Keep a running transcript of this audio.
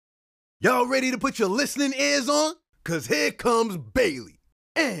Y'all ready to put your listening ears on? Cause here comes Bailey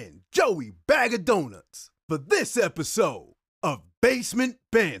and Joey Bag of Donuts for this episode of Basement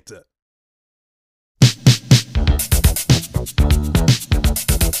Banter.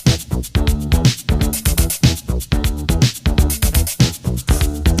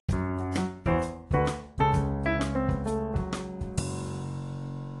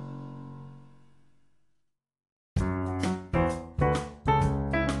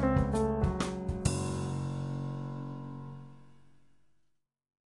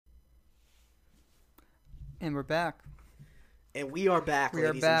 And we're back. And we are back,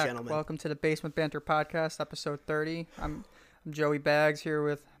 ladies and gentlemen. Welcome to the Basement Banter Podcast, episode 30. I'm Joey Bags here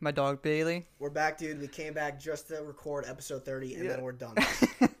with my dog Bailey. We're back, dude. We came back just to record episode 30, and then we're done.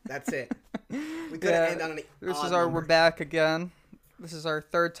 That's it. We couldn't end on an We're back again. This is our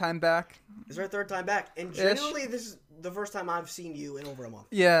third time back. This is our third time back. And generally, this is the first time I've seen you in over a month.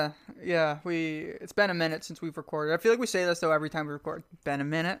 Yeah. It's been a minute since we've recorded. I feel like we say this, though, every time we record. Been a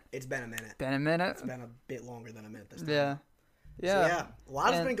minute. It's been a minute. It's been a bit longer than a minute this time. Yeah. So, a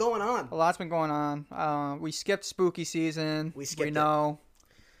lot has been going on. A lot's been going on. We skipped spooky season. We know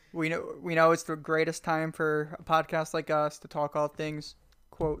it's the greatest time for a podcast like us to talk all things,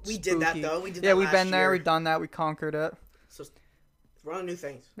 quote, We spooky. did that, though. We did that we've been last there. year. We've done that. We conquered it. So, we're on new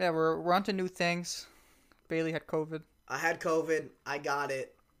things. Yeah, we're on to new things. Bailey had COVID. I had COVID. I got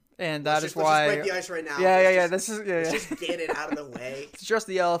it. And Let's just break the ice right now. Let's just get it out of the way. It's just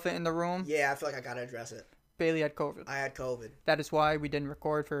the elephant in the room. Yeah, I feel like I gotta address it. Bailey had COVID. I had COVID. That is why we didn't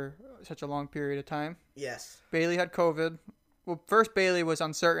record for such a long period of time. Yes. Bailey had COVID. Well, first Bailey was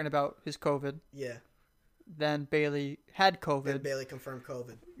uncertain about his COVID. Yeah. Then Bailey had COVID. Then Bailey confirmed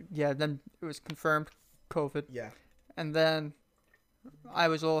COVID. Yeah, then it was confirmed COVID. Yeah. And then I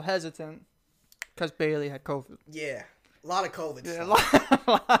was a little hesitant because Bailey had COVID. Yeah. A lot of COVID Yeah, stuff.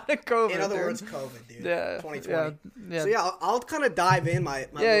 a lot of COVID. In other words, COVID, dude. Yeah. 2020. Yeah. So I'll kind of dive in my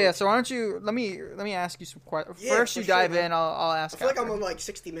So why don't you let me ask you some questions. Yeah, First, you dive in. I'll ask. I feel after. like I'm on like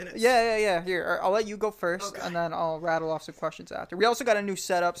 60 minutes. Yeah. Here, I'll let you go first, Okay. and then I'll rattle off some questions after. We also got a new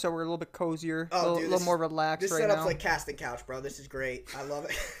setup, so we're a little bit cozier, a little more relaxed This right setup's now. like casting couch, bro. This is great. I love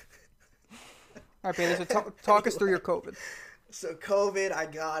it. All right, Bailey. So talk us through your COVID. So COVID, I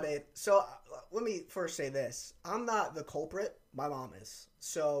got it. So let me first say this: I'm not the culprit. My mom is.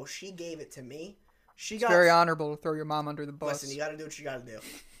 So she gave it to me. It's very honorable to throw your mom under the bus. Listen, you got to do what you got to do.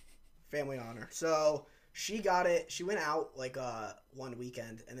 Family honor. So she got it. She went out like one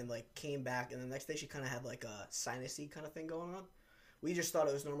weekend and then like came back, and the next day she kind of had like a sinusy kind of thing going on. We just thought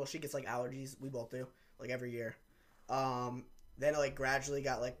it was normal. She gets like allergies. We both do, like every year. Then it like gradually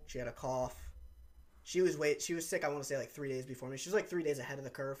got like she had a cough. She was sick. I want to say like 3 days before me. She was like 3 days ahead of the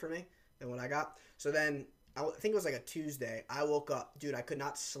curve for me than what I got. So then I think it was like a Tuesday. I woke up, dude. I could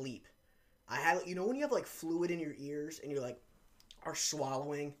not sleep. I had, when you have like fluid in your ears and you're like are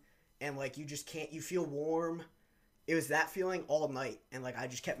swallowing and like you just can't. You feel warm. It was that feeling all night, and like I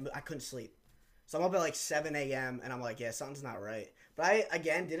couldn't sleep. So I'm up at like 7 a.m. and I'm like, yeah, something's not right. But I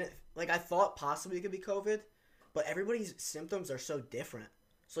again didn't I thought possibly it could be COVID, but everybody's symptoms are so different.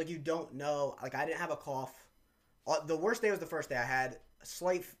 So, like, you don't know. Like, I didn't have a cough. The worst day was the first day. I had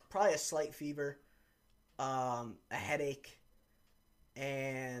probably a slight fever, a headache,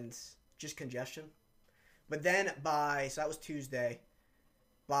 and just congestion. But then so that was Tuesday.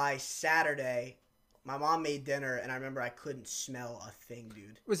 By Saturday, my mom made dinner, and I remember I couldn't smell a thing,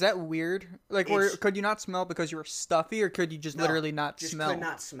 dude. Was that weird? Like, could you not smell because you were stuffy, or could you just literally not smell? Could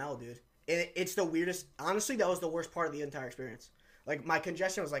not smell, dude. It's the weirdest. Honestly, that was the worst part of the entire experience. Like, my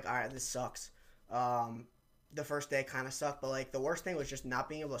congestion was like, all right, this sucks. The first day kind of sucked, but, like, the worst thing was just not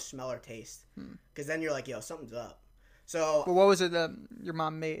being able to smell or taste. Because then you're like, yo, something's up. So... But what was it that your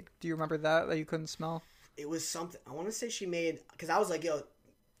mom made? Do you remember that you couldn't smell? It was something... I want to say she made... Because I was like, yo,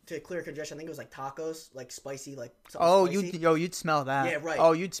 to clear congestion, I think it was, like, tacos, like, spicy, like, something spicy. You'd smell that. Yeah, right.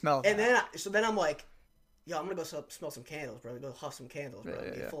 Oh, you'd smell that. And then I'm like... Yo, I'm gonna go smell some candles, bro. Go huff some candles, bro.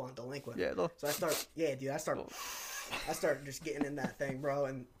 Be full on delinquent. Yeah. So I start just getting in that thing, bro,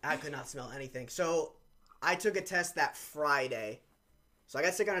 and I could not smell anything. So I took a test that Friday. So I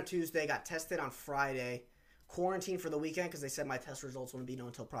got sick on a Tuesday, got tested on Friday, quarantined for the weekend because they said my test results wouldn't be known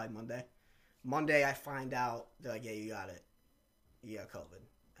until probably Monday. Monday I find out, they're like, yeah, you got it. You got COVID.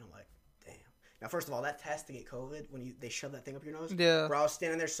 And I'm like, damn. Now, first of all, that test to get COVID, when they shove that thing up your nose, yeah. Bro, I was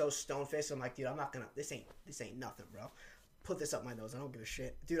standing there so stone-faced. I'm like, dude, I'm not gonna. This ain't nothing, bro. Put this up my nose. I don't give a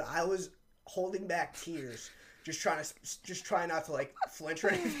shit, dude. I was holding back tears, just trying not to like flinch or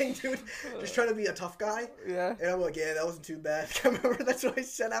anything, dude. Just trying to be a tough guy. Yeah. And I'm like, yeah, that wasn't too bad. I remember that's what I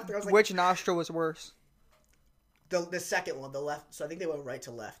said after. I was like, which nostril was worse? The second one, the left. So I think they went right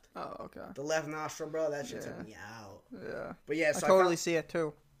to left. Oh, okay. The left nostril, bro. That shit took me out. Yeah. But yeah, so I totally see it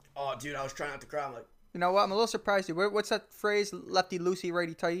too. Oh, dude, I was trying not to cry. I'm like, you know what? I'm a little surprised. What's that phrase? Lefty loosey,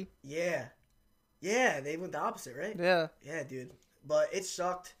 righty tighty. yeah, they went the opposite, right? Yeah. Yeah, dude. But it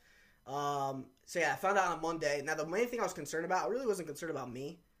sucked. So yeah, I found out on Monday. Now the main thing I was concerned about, I really wasn't concerned about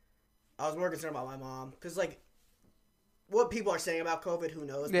me. I was more concerned about my mom, because like, what people are saying about COVID, who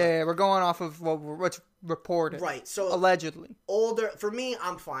knows? Yeah, we're going off of what's reported. Right. So allegedly. Older. For me,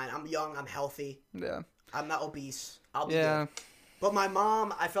 I'm fine. I'm young. I'm healthy. Yeah. I'm not obese. I'll be good. But my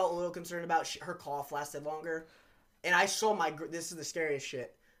mom, I felt a little concerned about. Her cough lasted longer. And I saw this is the scariest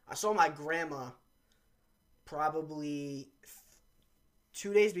shit. I saw my grandma probably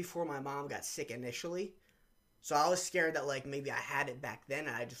 2 days before my mom got sick initially. So I was scared that like maybe I had it back then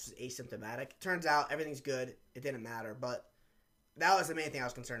and I just was asymptomatic. Turns out everything's good. It didn't matter. But that was the main thing I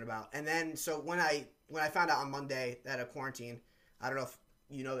was concerned about. And then so when I found out on Monday that a quarantine, I don't know if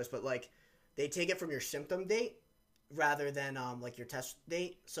you know this, but like they take it from your symptom date rather than like your test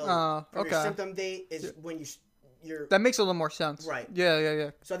date. So your symptom date is when you're that makes a little more sense. Right.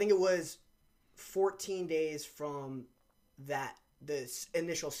 Yeah. So I think it was 14 days from the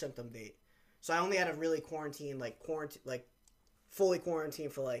initial symptom date. So I only had to really quarantine fully quarantine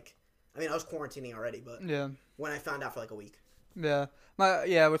for like, I mean I was quarantining already, but when I found out for like a week. Yeah. I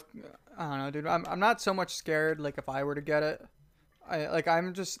don't know, dude. I'm not so much scared like if I were to get it.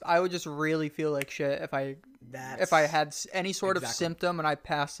 I would just really feel like shit if I had any sort of symptom and I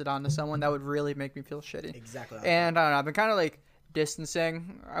passed it on to someone. That would really make me feel shitty. Exactly. And I don't know, I've been kind of like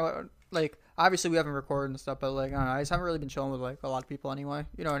distancing. Like obviously we haven't recorded and stuff, but like I don't know, I just haven't really been chilling with like a lot of people anyway.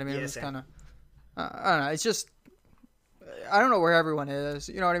 You know what I mean? Yeah, it's kind of I don't know. It's just I don't know where everyone is.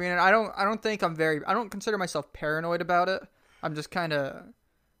 You know what I mean? And I don't think I don't consider myself paranoid about it. I'm just kind of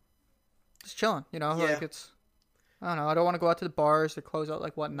just chilling. You know, like it's. I don't know. I don't want to go out to the bars. They close out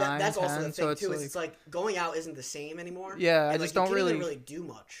like 9. That's 10, also the thing too. It's like going out isn't the same anymore. Yeah, and I just like, don't really do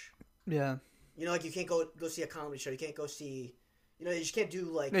much. Yeah. You know, like you can't go see a comedy show. You can't go see. You know, you just can't do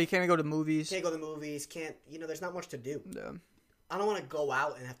like. No, you can't go to movies. Can't go to the movies. Can't. You know, there's not much to do. Yeah. I don't want to go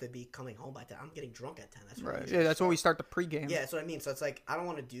out and have to be coming home by 10. I'm getting drunk at 10. That's right. Yeah, that's when we start the pregame. Yeah, that's what I mean. So it's like I don't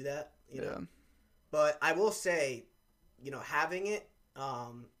want to do that. You know. But I will say, you know, having it,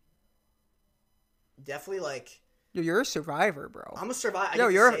 definitely like. Yo, you're a survivor, bro. I'm a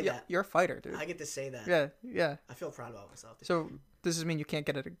survivor. You're a fighter, dude. I get to say that. Yeah. I feel proud about myself, dude. So does this mean you can't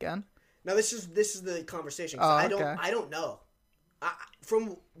get it again? No, this is the conversation. I don't know.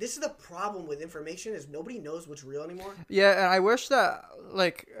 This is the problem with information is nobody knows what's real anymore. Yeah, and I wish that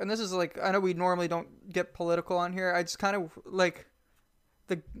and this is like I know we normally don't get political on here. I just kind of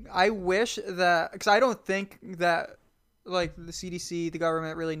I wish that because I don't think that like the CDC, the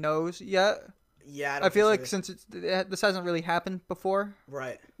government really knows yet. Yeah, I feel like since this hasn't really happened before,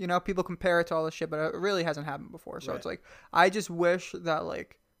 right? You know, people compare it to all this shit, but it really hasn't happened before. So It's like I just wish that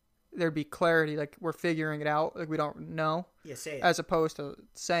like there'd be clarity, like we're figuring it out, like we don't know. Yeah, say it. As opposed to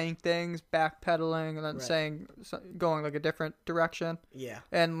saying things, backpedaling, and then going like a different direction. Yeah.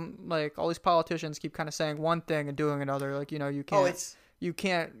 And like all these politicians keep kind of saying one thing and doing another. Like you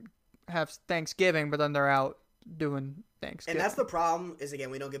can't have Thanksgiving, but then they're out doing Thanksgiving. And that's the problem is,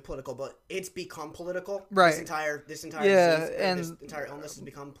 again, we don't get political, but it's become political. Right. This entire disease, and this entire illness has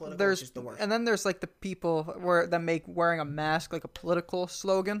become political. There's just the worst. And then there's like the people that make wearing a mask like a political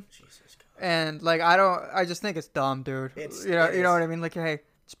slogan. Jesus God. And like I just think it's dumb, dude. You know what I mean? Like, hey,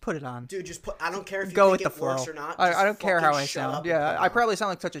 just put it on. Dude, I don't care if you go think with the flow. Works or not. I don't care how I sound. Yeah, I probably sound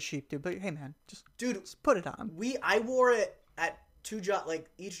like such a sheep, dude. But hey, man, just put it on. I wore it at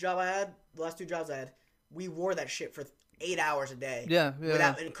each job I had, the last 2 jobs I had, we wore that shit for 8 hours a day. Yeah.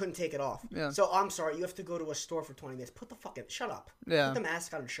 And couldn't take it off. Yeah. So I'm sorry, you have to go to a store for 20 minutes. Shut up. Yeah. Put the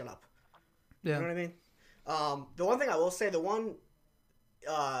mask on and shut up. Yeah. You know what I mean? The one thing I will say,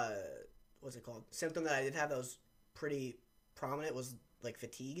 what's it called? Symptom that I did have that was pretty prominent was like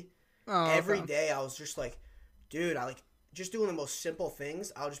fatigue. Every day I was just like, dude, just doing the most simple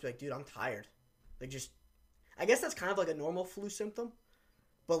things. I'll just be like, dude, I'm tired. I guess that's kind of like a normal flu symptom.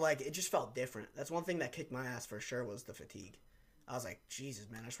 But, like, it just felt different. That's one thing that kicked my ass for sure was the fatigue. I was like, Jesus,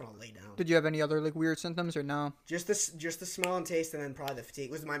 man, I just want to lay down. Did you have any other, like, weird symptoms or no? Just the smell and taste, and then probably the fatigue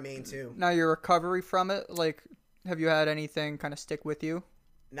was my main, too. Now, your recovery from it, like, have you had anything kind of stick with you?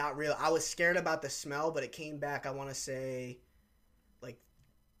 Not real. I was scared about the smell, but it came back, I want to say, like,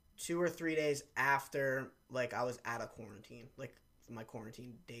 2 or 3 days after, like, I was out of quarantine. Like, my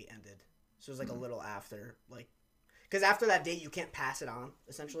quarantine date ended. So it was, like, a little after, like, because after that date, you can't pass it on,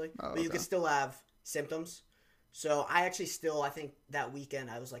 essentially. But you can still have symptoms. So I actually I think that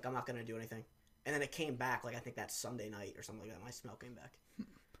weekend, I was like, I'm not going to do anything. and then it came back like I think that Sunday night or something like that. My smell came back.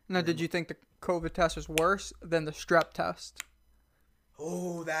 Now, did you think the COVID test was worse than the strep test?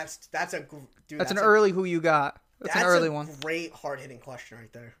 Oh, that's a dude. That's an early who you got. That's an early one. Great hard hitting question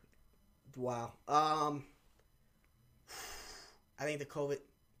right there. Wow. I think the COVID.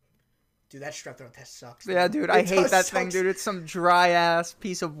 Dude, that strep throat test sucks. Yeah, dude, I hate that thing, dude. It's some dry ass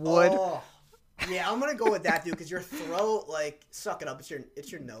piece of wood. Oh. Yeah, I'm gonna go with that, dude, because your throat, like, suck it up.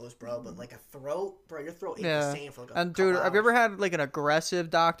 It's your nose, bro. But like a throat, bro, your throat ain't the same for like and dude, have you ever had like an aggressive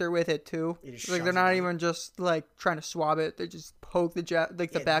doctor with it too? Like they're not even just like trying to swab it; they just poke the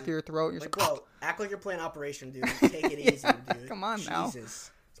the back of your throat. And you're like, just bro, act like you're playing Operation, dude. Take it easy, dude. Come on now. Jesus,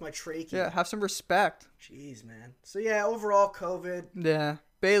 it's my trachea. Yeah, have some respect. Jeez, man. So yeah, overall, COVID. Yeah,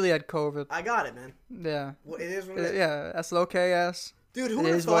 Bailey had COVID. I got it, man. Yeah. Well, it is what it is. Yeah, that's low KS. Dude, who it would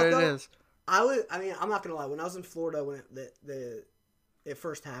have is thought, what though? it is. I mean, I'm not gonna lie. When I was in Florida, when it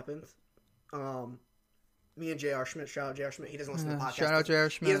first happened, me and J.R. Schmidt, shout out J.R. Schmidt. He doesn't listen to the podcast. Shout out J.R.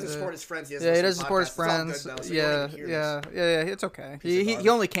 Schmidt. He doesn't support his friends. He doesn't support his friends. Yeah. It's okay. He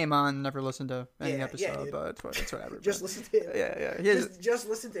only came on, never listened to any episode, but it's whatever. Just listen to him. Yeah. Just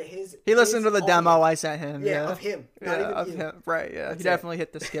listen to his. He listened to the demo I sent him. Yeah, of him. Not even of you. him. Right. Yeah. He definitely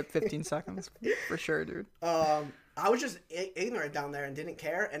hit the skip 15 seconds for sure, dude. I was just ignorant down there and didn't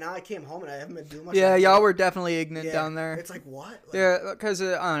care, and now I came home and I haven't been doing much. Yeah, y'all were definitely ignorant down there. It's like what? Yeah, because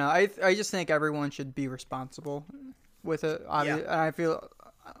I don't know. I just think everyone should be responsible with it. And I feel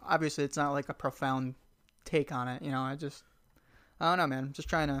obviously it's not like a profound take on it. You know, I don't know, man. I'm just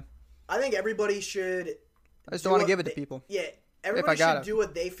trying to. I think everybody should. I just don't want to give it to people. Yeah, everybody should do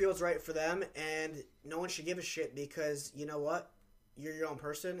what they feel is right for them, and no one should give a shit because you know what, you're your own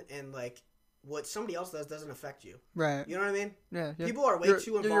person, and like. What somebody else does doesn't affect you. Right. You know what I mean? Yeah. People are way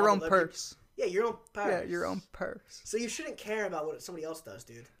too involved. You're your own purse. Yeah, your own purse. Yeah, your own purse. So you shouldn't care about what somebody else does,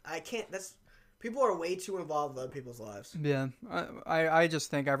 dude. People are way too involved with other people's lives. Yeah. I just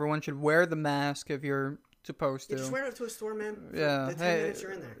think everyone should wear the mask if you're supposed to. Just wear it to a store, man. Yeah. The 10 minutes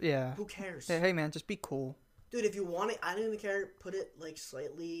you're in there. Yeah. Who cares? Hey, man, just be cool. Dude, if you want it, I don't even care. Put it like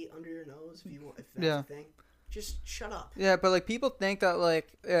slightly under your nose if you want. If that's the thing. Just shut up. Yeah, but like people think that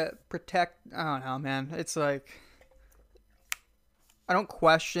like protect. I don't know, man. It's like I don't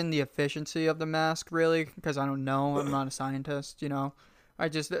question the efficiency of the mask really because I don't know. I'm not a scientist, you know. I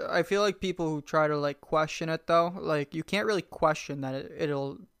feel like people who try to like question it though, like you can't really question that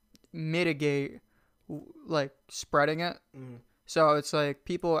it'll mitigate like spreading it. Mm. So it's like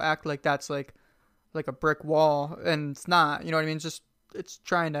people act like that's like a brick wall, and it's not. You know what I mean? It's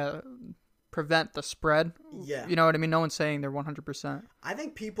trying to prevent the spread. Yeah. You know what I mean? No one's saying they're 100% I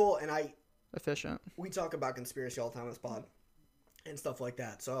think people, and efficient. We talk about conspiracy all the time on this pod and stuff like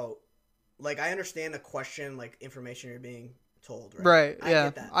that. So, like, I understand the question, like, information you're being told, right? Right, I yeah.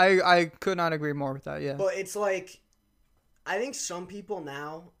 get that. I could not agree more with that, yeah. But it's like, I think some people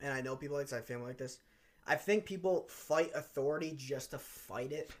now, and I know people like this, I have family like this, I think people fight authority just to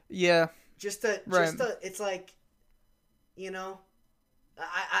fight it. Yeah. Just to, it's like, you know,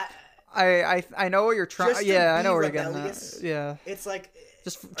 I know what you're trying. Yeah, I know where you're getting rebellious. at. Yeah, it's like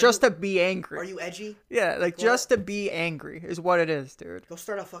just to be angry. Are you edgy? Yeah, like just to be angry is what it is, dude. Go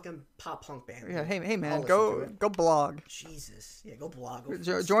start a fucking pop punk band. Yeah, hey man, go blog. Jesus, yeah, go blog.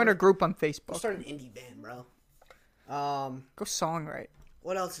 Join a group on Facebook. Go start an indie band, bro. Go songwrite.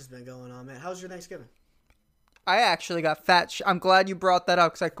 What else has been going on, man? How's your Thanksgiving? I actually got fat. I'm glad you brought that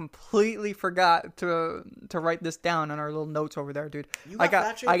up because I completely forgot to write this down on our little notes over there, dude. I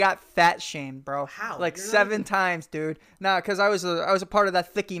got fat shamed, bro. How? Like 7 times, dude. Nah, because I was a part of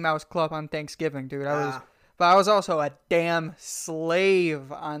that Thicky Mouse Club on Thanksgiving, dude. But I was also a damn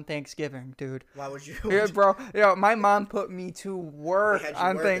slave on Thanksgiving, dude. Why would you? Yeah, bro. My mom put me to work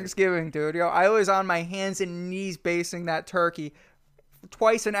on Thanksgiving, dude. I was on my hands and knees basting that turkey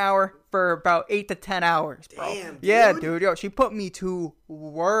twice an hour for about 8 to 10 hours, bro. Damn, dude. Yeah, dude. She put me to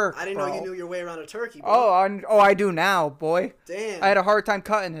work. I didn't know you knew your way around a turkey, bro. I do now, boy. Damn. I had a hard time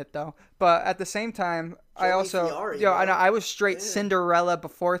cutting it though, but at the same time, I also, I was straight Cinderella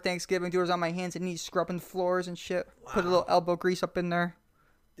before Thanksgiving. Dude, I was on my hands and knees scrubbing floors and shit. Wow. Put a little elbow grease up in there,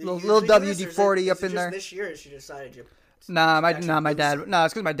 little WD-40 up in there. This year, she decided you. My dad. Nah,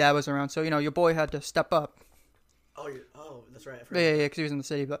 it's because my dad was around, so your boy had to step up. That's right. Yeah, because he was in the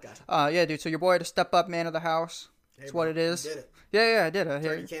city. But gotcha. Yeah, dude. So your boy had to step up, man of the house. That's what it is. You did it. Yeah, I did it.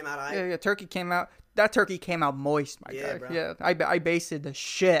 Turkey came out. Yeah, turkey came out. That turkey came out moist, my guy. Bro. Yeah, I basted the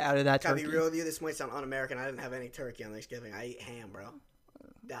shit out of that turkey. Can I be real with you? This might sound un-American. I didn't have any turkey on Thanksgiving. I ate ham, bro.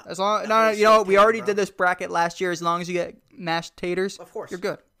 As long, you know what? We already did this bracket last year. As long as you get mashed taters, of course, you're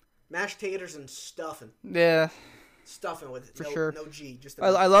good. Mashed taters and stuffing. Yeah. stuffing with For no, sure. no G. Just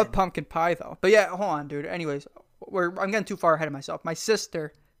I love pumpkin pie though. But yeah, hold on, dude. Anyways, I'm getting too far ahead of myself. My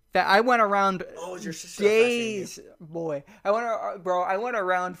sister, that I went around is your sister days, boy. I went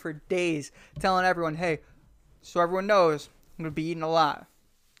around for days telling everyone, hey, so everyone knows I'm gonna be eating a lot.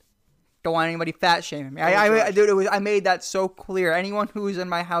 Don't want anybody fat shaming me. I made that so clear. Anyone who's in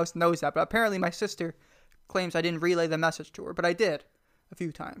my house knows that. But apparently, my sister claims I didn't relay the message to her, but I did a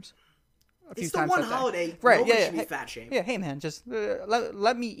few times. It's the one holiday. Right? Nobody should be fat shamed. Yeah. Hey, man, just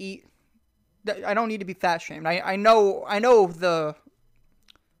let me eat. I don't need to be fat shamed. I know the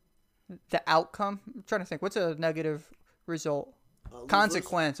outcome. I'm trying to think. What's a negative result?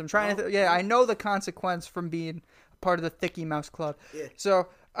 Consequence. I'm trying to. I know the consequence from being part of the Thicky Mouse Club. Yeah. So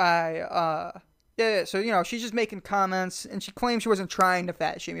so she's just making comments, and she claims she wasn't trying to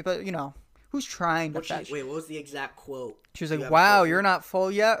fat shame me, but who's trying to fat shame? Wait, what was the exact quote? She was like, "Wow, you're not full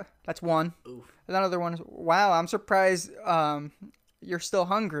yet." That's one. Oof. Another one is, "Wow, I'm surprised you're still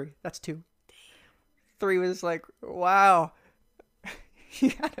hungry." That's two. Damn. 3 was like, "Wow,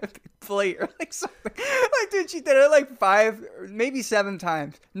 you had a big plate," or like something. Like, dude, she did it like 5, maybe 7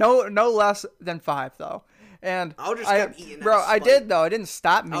 times. No less than 5 though. And I just kept eating that. Bro, I did though. It didn't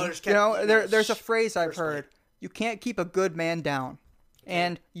stop me. There's a phrase I've heard. You can't keep a good man down,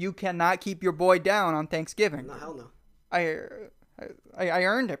 and you cannot keep your boy down on Thanksgiving. No, hell no. I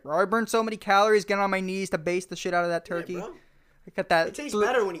earned it, bro. I burned so many calories getting on my knees to baste the shit out of that turkey. Yeah, bro. I got that. It tastes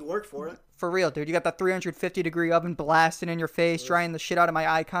better when you work for it. For real, dude. You got that 350-degree oven blasting in your face, drying the shit out of my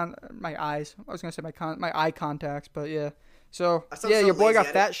eyes. I was gonna say my eye contacts, but yeah. So your boy got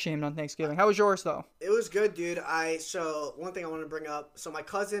fat shamed on Thanksgiving. How was yours though? It was good, dude. So one thing I want to bring up. So my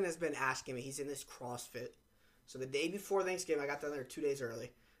cousin has been asking me. He's in this CrossFit. So the day before Thanksgiving, I got down there 2 days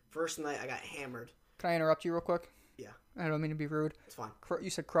early. First night, I got hammered. Can I interrupt you real quick? Yeah. I don't mean to be rude. It's fine. You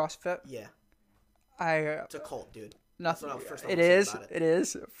said CrossFit? Yeah. It's a cult, dude. Nothing. It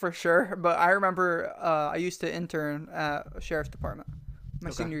is for sure. But I remember I used to intern at a sheriff's department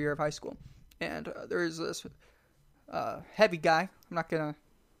my senior year of high school, and there's this heavy guy. I'm not gonna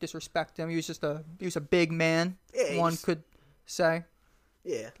disrespect him. He was a big man. Yeah, one could say.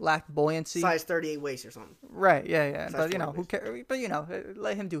 Yeah. Lacked buoyancy. Size 38 waist or something. Right. Yeah. But who cares? But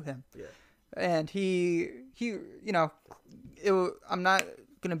let him do him. Yeah. And he I'm not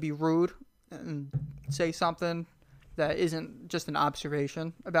gonna be rude and say something that isn't just an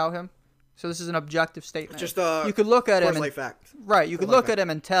observation about him. So this is an objective statement. Just you could look at him and fact. Right, you could look at him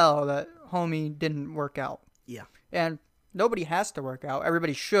and tell that homie didn't work out. Yeah. And nobody has to work out.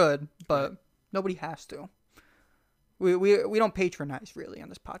 Everybody should, but nobody has to. We don't patronize really on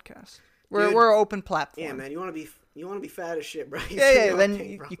this podcast. We're an open platform. Yeah, man. You want to be fat as shit, bro.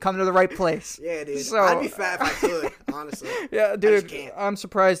 Then you come to the right place. Yeah, dude. So, I'd be fat if I could, honestly. Yeah, dude. I'm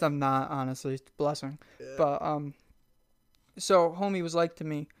surprised I'm not, honestly. It's a blessing. Yeah. But so homie was like to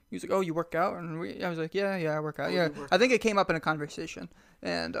me. He was like, "Oh, you work out?" And I was like, "Yeah, I work out." Yeah, I think it came up in a conversation.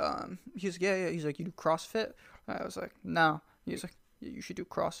 And he was like, "Yeah." He's like, "You do CrossFit?" I was like, "No." He was like, "Yeah, you should do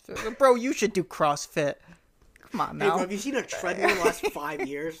CrossFit." Like, bro, you should do CrossFit. Come on now. Hey, bro, have you seen a treadmill in the last 5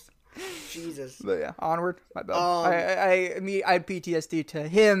 years? Jesus. But yeah, onward. My bad. I had PTSD to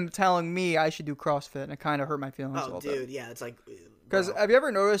him telling me I should do CrossFit, and it kind of hurt my feelings a little bit. Dude, yeah, it's like. Because have you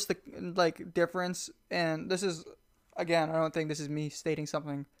ever noticed the difference? And this is, again, I don't think this is me stating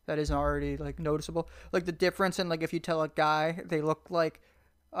something that isn't already noticeable. Like the difference in if you tell a guy they look like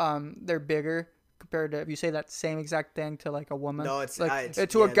they're bigger compared to if you say that same exact thing to a woman. No, it's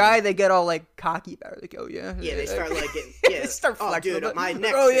to a guy they get all cocky about it. Oh yeah. Yeah, they start they start flexing. Oh, dude, my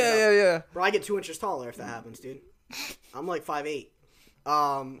neck. Oh yeah. Bro, I get 2 inches taller if that happens, dude. I'm 5'8".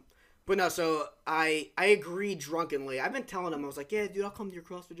 But no, so I agreed drunkenly. I've been telling him, I was like, "Yeah, dude, I'll come to your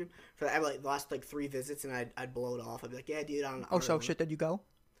CrossFit gym." For the last 3 visits, and I'd blow it off. I'd be like, "Yeah, dude, I don't." Oh, so shit, did you go?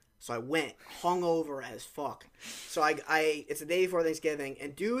 So I went, hungover as fuck. So it's the day before Thanksgiving,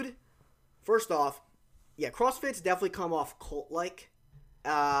 and dude, first off, yeah, CrossFit's definitely come off cult-like.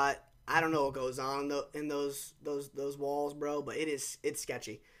 I don't know what goes on in those walls, bro, but it's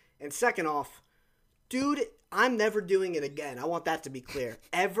sketchy. And second off, dude, I'm never doing it again. I want that to be clear.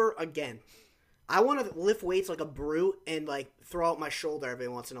 Ever again. I want to lift weights like a brute and throw out my shoulder every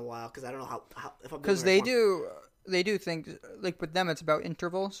once in a while because I don't know how if I'm. Because they do things with them. It's about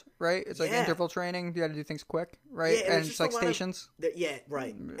intervals, right? It's interval training. You got to do things quick, right? Yeah, and it's stations. Yeah,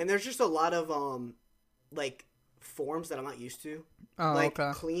 right. And there's just a lot of forms that I'm not used to. Oh,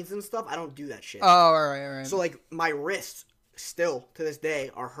 okay. Cleans and stuff. I don't do that shit. Oh, all right. So my wrists still to this day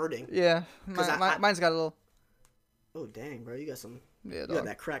are hurting. Yeah, mine's got a little. Oh dang, bro! You got some. Yeah, you got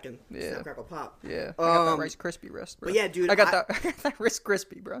that cracking. Yeah, snap, crackle, pop. Yeah, I got that Rice Krispie wrist, bro. But yeah, dude, I got that Rice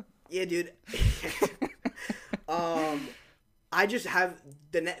Krispie, bro. Yeah, dude. I just have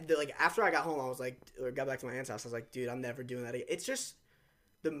like after I got home, I was like, or got back to my aunt's house, I was like, dude, I'm never doing that again. It's just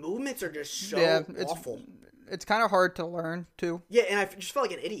the movements are just so awful. It's kind of hard to learn too. Yeah, and I just felt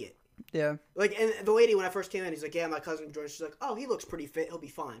like an idiot. Yeah. Like, and the lady when I first came in, he's like, yeah, my cousin George. She's like, oh, he looks pretty fit. He'll be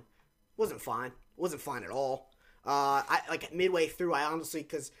fine. Wasn't fine. Wasn't fine at all. I like midway through, I honestly,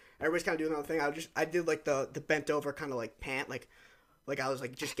 because everybody's kind of doing their own thing. I did like the bent over kind of like pant, like I was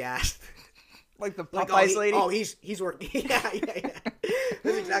like just gassed. Like the Popeyes lady? Oh, he's working. yeah.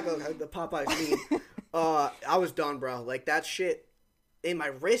 That's exactly like the Popeyes meme. I was done, bro. Like that shit in my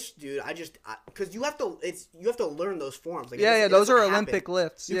wrist, dude. Because you have to learn those forms. Like, those are Olympic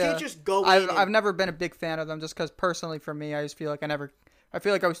lifts. You can't just go. I've never been a big fan of them, just because personally for me, I just feel like I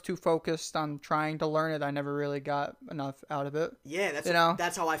feel like I was too focused on trying to learn it. I never really got enough out of it. Yeah,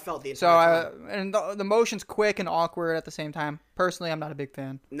 that's how I felt the entire time. And the motion's quick and awkward at the same time. Personally, I'm not a big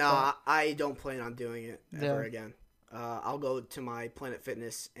fan. No, I don't plan on doing it ever again. I'll go to my Planet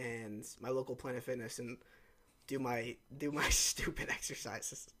Fitness and my local Planet Fitness and do my stupid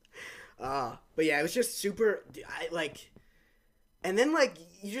exercises. But yeah, it was just super. And then like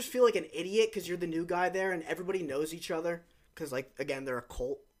you just feel like an idiot because you're the new guy there and everybody knows each other. Because, like, again, they're a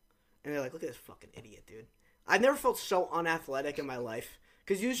cult. And they're like, look at this fucking idiot, dude. I've never felt so unathletic in my life.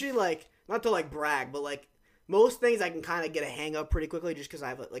 Because usually, like, not to, like, brag, but, like, most things I can kind of get a hang of pretty quickly just because I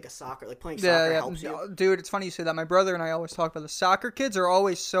have, like, a soccer. Like, playing soccer helps you. Dude, it's funny you say that. My brother and I always talk about the soccer kids are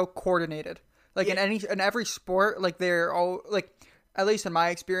always so coordinated. Like, in every sport, like, they're all, like, at least in my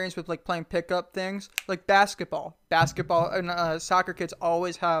experience with, like, playing pickup things, like, basketball and soccer kids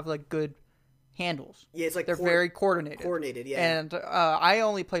always have, like, good handles. Yeah, it's like they're very coordinated. Yeah. And I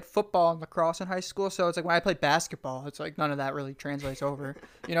only played football and lacrosse in high school, so it's like when I played basketball, it's like none of that really translates over.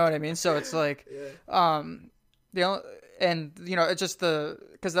 You know what I mean? So it's like, and you know, it's just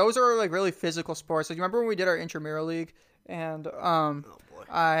because those are like really physical sports. Like you remember when we did our intramural league, and AB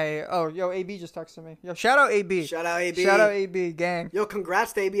just texted me. Yo, shout out AB. Shout out AB, gang. Yo,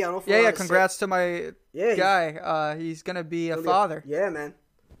 congrats to AB. I don't know if congrats to my guy. He's gonna be a father. Yeah, man.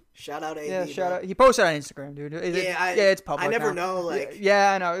 Shout out AB. Yeah, shout out. He posted on Instagram, dude. It's public. I never know, like.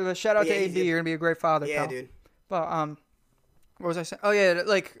 Yeah, I know. It was shout out to AB. You're gonna be a great father. Yeah, pal. dude. But what was I saying? Oh yeah,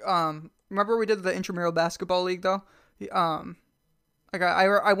 like remember we did the intramural basketball league though? Like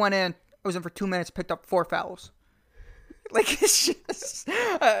I went in. I was in for 2 minutes. Picked up 4 fouls. Like it's just.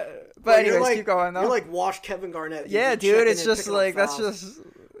 But anyways, keep going though. You're like wash Kevin Garnett. Yeah, dude. It's just like that's just.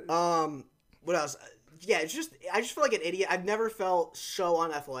 What else? Yeah, I just feel like an idiot. I've never felt so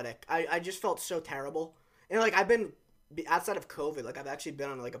unathletic. I just felt so terrible. And like I've been outside of COVID, like I've actually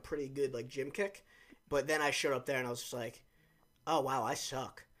been on like a pretty good like gym kick. But then I showed up there and I was just like, oh wow, I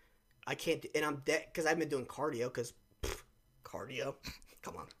suck. I can't. And I'm dead because I've been doing cardio. Because cardio,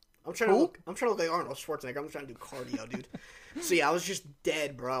 come on. I'm trying to look like Arnold Schwarzenegger. I'm trying to do cardio, dude. So yeah, I was just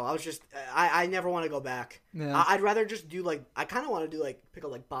dead, bro. I was just I never want to go back. Yeah. I'd rather just do like I kind of want to do like pick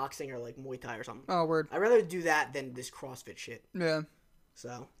up like boxing or like Muay Thai or something. Oh, word. I'd rather do that than this CrossFit shit. Yeah.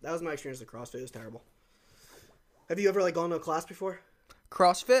 So that was my experience with CrossFit. It was terrible. Have you ever like gone to a class before?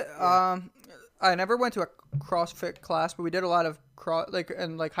 CrossFit? Yeah. I never went to a CrossFit class, but we did a lot of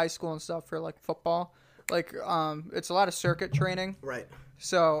in like high school and stuff for like football. Like it's a lot of circuit training. Right.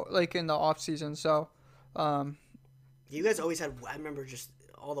 So like in the off season. So you guys always had. I remember just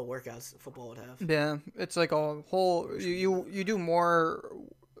all the workouts football would have. Yeah, it's like a whole. You do more.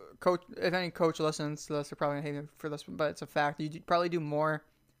 Coach, if any coach listens to this, they're probably gonna hate me for this, but it's a fact. You probably do more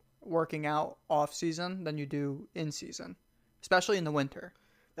working out off season than you do in season, especially in the winter.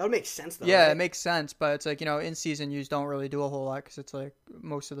 That would make sense, though. Yeah, right? It makes sense, but it's like, you know, in season you just don't really do a whole lot because it's like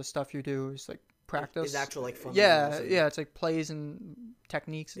most of the stuff you do is like practice. Is actual like fun. Yeah, it's like plays and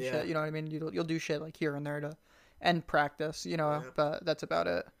techniques and shit. You know what I mean? You'll do shit like here and there to end practice, you know, but that's about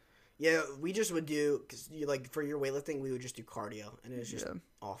it. Yeah, we just would do because like for your weightlifting, we would just do cardio, and it was just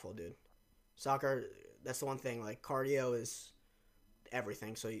awful, dude. Soccer, that's the one thing. Like cardio is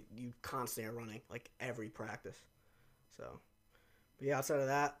everything, so you constantly are running like every practice. So. But yeah, outside of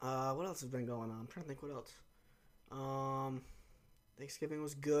that, what else has been going on? I'm trying to think what else. Thanksgiving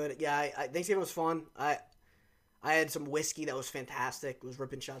was good. Yeah, Thanksgiving was fun. I had some whiskey that was fantastic. It was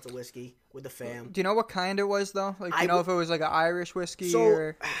ripping shots of whiskey with the fam. Do you know what kind it was, though? Like, do you know if it was like an Irish whiskey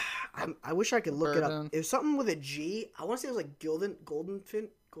or... I wish I could look it up. It was something with a G. I want to say it was like Goldenfitch.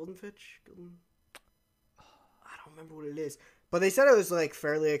 I don't remember what it is. But they said it was like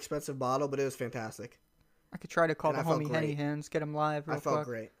fairly expensive bottle, but it was fantastic. I could try to call the homie Henny Hands, get him live real quick. I felt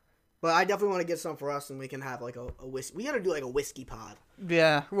great. But I definitely want to get some for us, and we can have like a whiskey. We got to do like a whiskey pod.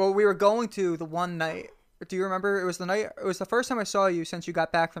 Yeah. Well, we were going to the one night Do you remember? It was the first time I saw you since you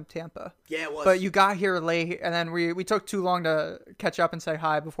got back from Tampa. Yeah, it was. But you got here late, and then we took too long to catch up and say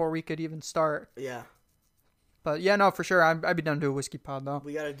hi before we could even start. Yeah. But yeah, no, for sure. I'd be done to do a whiskey pod though.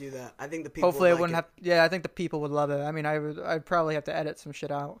 We got to do that. I think the people Hopefully, would I wouldn't like have. Yeah, I think the people would love it. I mean, I'd probably have to edit some shit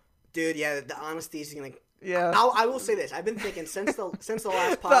out. Dude, yeah, the honesty is going to... Yeah. I will say this. I've been thinking since the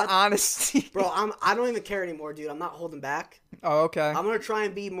last The pod... honesty. Bro, I don't even care anymore, dude. I'm not holding back. Oh, okay. I'm going to try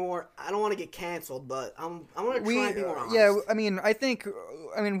and be more... I don't want to get canceled, but I'm going to try and be more honest. Yeah, I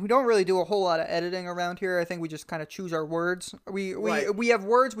mean, we don't really do a whole lot of editing around here. I think we just kind of choose our words. Right. We have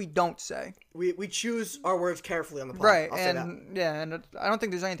words we don't say. We choose our words carefully on the pod. Right, I'll say that. and I don't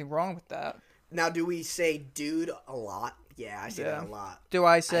think there's anything wrong with that. Now, do we say dude a lot? Yeah, I say that a lot. Do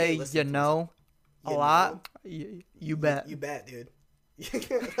I hate say listening to a You lot? You bet. You bet, dude.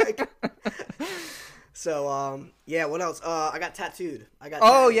 So, yeah, what else? I got tattooed.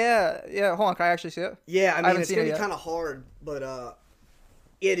 Oh, yeah. Yeah, hold on. Can I actually see it? Yeah, I mean, haven't it's seen going it to be yet. kind of hard, but,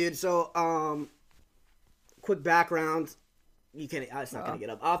 yeah, dude. So, quick background. It's not going to get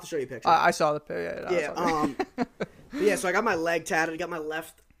up. I'll have to show you a picture. I saw the picture. Yeah, but yeah, so I got my leg tatted. I got my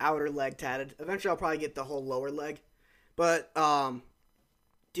left outer leg tatted. Eventually, I'll probably get the whole lower leg. But,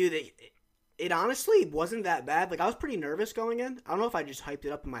 dude, it honestly wasn't that bad. Like, I was pretty nervous going in. I don't know if I just hyped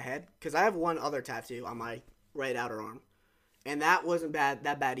it up in my head. Because I have one other tattoo on my right outer arm. And that wasn't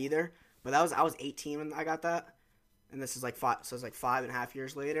that bad either. But I was 18 when I got that. And this is like 5.5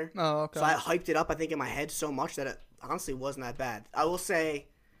 years later. Oh, okay. So I hyped it up, I think, in my head so much that it honestly wasn't that bad. I will say,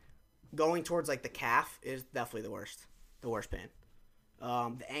 going towards, like, the calf is definitely the worst pain.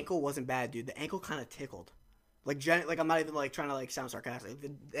 The ankle wasn't bad, dude. The ankle kind of tickled. Like, I'm not even, like, trying to, like, sound sarcastic.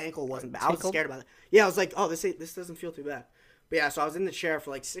 The ankle wasn't bad. I was scared about it. Yeah, I was like, oh, this doesn't feel too bad. But, yeah, so I was in the chair for,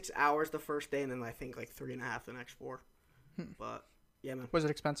 like, 6 hours the first day, and then I think, like, 3.5 the next 4. But, yeah, man. Was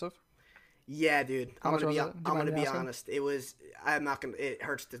it expensive? Yeah, dude. How much was it? I'm gonna be honest. It was. I'm not gonna. It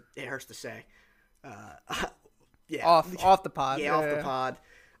hurts to say. Yeah. Off the pod. Yeah, off the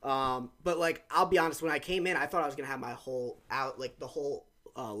pod. But like, I'll be honest. When I came in, I thought I was gonna have my whole the whole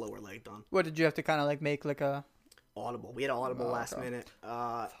lower leg done. What did you have to kind of like make like a audible? We had an audible last minute.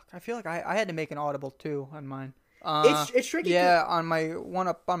 I feel like I had to make an audible too on mine. It's tricky. Yeah, on my one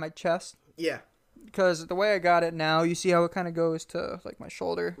up on my chest. Yeah. Because the way I got it now, you see how it kind of goes to like my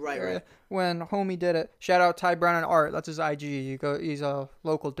shoulder area. Right. When homie did it, shout out Ty Brown and Art. That's his IG. He's a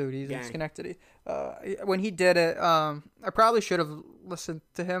local dude. He's in Gang. Schenectady. When he did it, I probably should have listened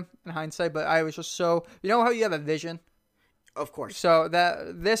to him in hindsight, but I was just so, you know how you have a vision. Of course. So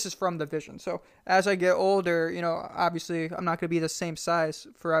this is from the vision. So as I get older, you know, obviously I'm not going to be the same size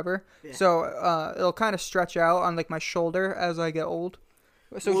forever. Yeah. So it'll kind of stretch out on like my shoulder as I get old.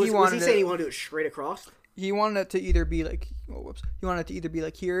 So was he saying he wanted to do it straight across? He wanted it to either be like, he wanted it to either be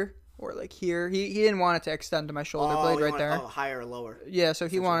like here or like here. He didn't want it to extend to my shoulder blade right there. Oh, higher or lower. Yeah, so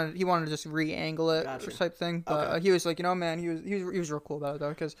he wanted to just re-angle it type thing. But Okay. he was like, you know, man, he was real cool about it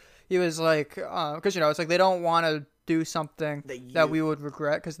though, because he was like, because you know, it's like they don't want to do something that we would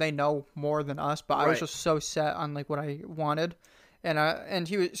regret because they know more than us. But I was just so set on like what I wanted. And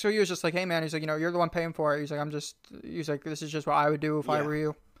he was just like, hey man, he's like, you know, you're the one paying for it. He's like, this is just what I would do if I were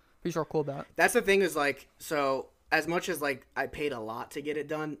you. He's real cool about it. That's the thing is like, so as much as like I paid a lot to get it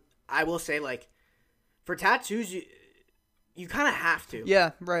done, I will say like, for tattoos, you kind of have to.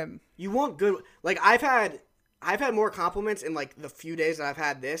 Yeah, right. You want good, like I've had more compliments in like the few days that I've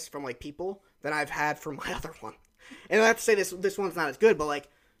had this from like people than I've had from my other one. And I have to say this one's not as good, but like,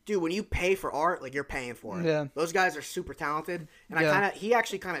 dude, when you pay for art, like you're paying for it. Yeah. Those guys are super talented, and he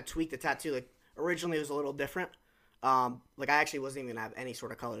actually kind of tweaked the tattoo. Like originally, it was a little different. Like I actually wasn't even gonna have any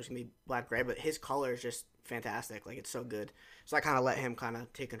sort of color. It was gonna be black gray, but his color is just fantastic. Like it's so good. So I kind of let him kind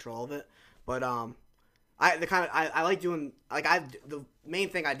of take control of it. But I like doing like the main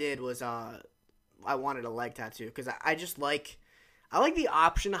thing I did was I wanted a leg tattoo because I just like. I like the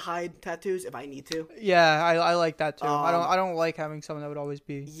option to hide tattoos if I need to. Yeah, I like that too. I don't like having someone that would always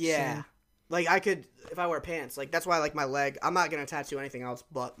be seen. Like I could if I wear pants. Like that's why I like my leg. I'm not gonna tattoo anything else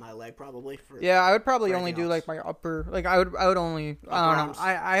but my leg probably. I would probably only do like my upper. Like I would only. I don't arms. know.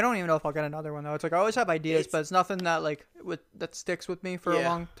 I don't even know if I'll get another one though. It's like I always have ideas, but it's nothing that like that sticks with me for a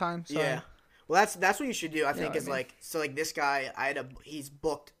long time. So. Yeah. Well, that's what you should do. I think is like so like this guy. He's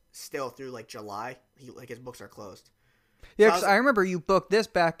booked still through like July. Like his books are closed. Yeah, because I remember you booked this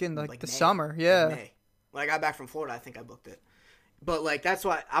back in like the May. summer. Yeah. Like May. When I got back from Florida, I think I booked it. But like that's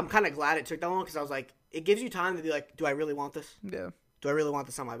why I'm kind of glad it took that long because I was like, it gives you time to be like, do I really want this? Yeah. Do I really want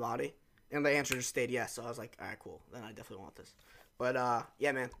this on my body? And the answer just stayed yes. So I was like, all right, cool. Then I definitely want this. But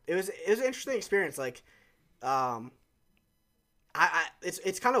yeah, man, it was an interesting experience. Like,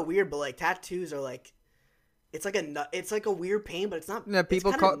 it's kind of weird, but like tattoos are like, It's like it's like a weird pain, but it's not. Yeah,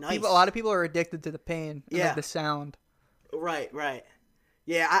 people nice. A lot of people are addicted to the pain. And, like, the sound. Right.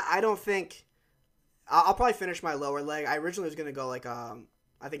 Yeah, I don't think. I'll probably finish my lower leg. I originally was gonna go like I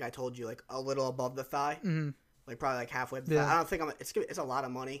think I told you like a little above the thigh, like probably like halfway up the thigh. I don't think it's a lot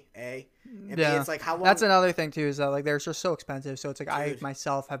of money. And B, it's like how long. That's another thing too, is that like they're just so expensive. So it's like I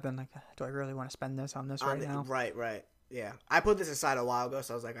myself have been like, do I really want to spend this on this right now? Right. Yeah, I put this aside a while ago,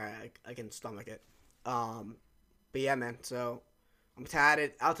 so I was like, all right, I can stomach it. But yeah, man. So I'm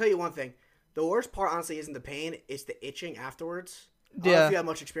tatted. I'll tell you one thing. The worst part, honestly, isn't the pain. It's the itching afterwards. I don't know if you have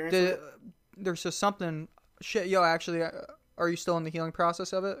much experience with it. There's just something. Shit, yo, actually, are you still in the healing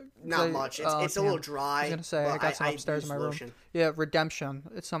process of it? Not much. It's a little dry. I was gonna say I got some upstairs in my room. Yeah, Redemption.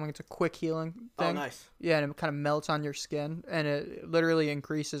 It's something. It's a quick healing thing. Oh, nice. Yeah, and it kind of melts on your skin, and it literally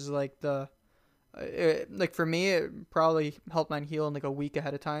increases like the. Like for me, it probably helped mine heal in like a week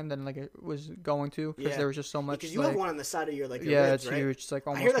ahead of time than like it was going to, because there was just so much. Because you have one on the side of your like your ribs, it's right? huge. It's like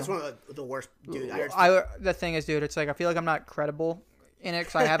almost. I hear that's one of the worst, dude. The thing is, dude, it's like I feel like I'm not credible in it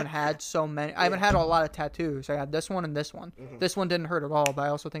because I haven't had so many. I haven't had a lot of tattoos. I had this one and this one. This one didn't hurt at all, but I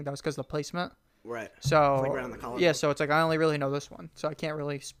also think that was because of the placement. Right. So like right on the collarbone. Yeah, so it's like I only really know this one, so I can't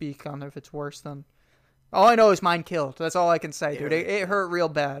really speak on if it's worse than. All I know is mine killed. That's all I can say, dude. It hurt real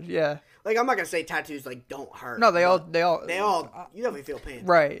bad. Yeah. Like, I'm not gonna say tattoos like don't hurt. No, they all. You definitely feel pain.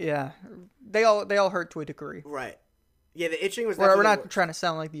 Right. Yeah. They all hurt to a degree. Right. Yeah, the itching was. We're not trying to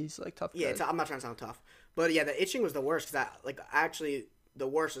sound like these like tough. Yeah, I'm not trying to sound tough, but yeah, the itching was the worst because the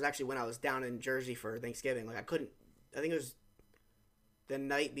worst was actually when I was down in Jersey for Thanksgiving. Like I think it was the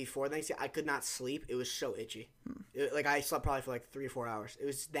night before Thanksgiving. I could not sleep. It was so itchy. Like I slept probably for like 3 or 4 hours. It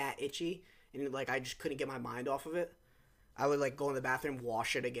was that itchy, and like I just couldn't get my mind off of it. I would like go in the bathroom,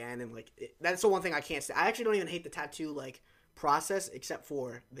 wash it again, and like that's the one thing I can't say. I actually don't even hate the tattoo like process except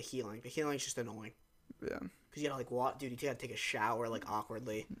for the healing. The healing is just annoying. Yeah. Because you gotta like what, dude? You gotta take a shower like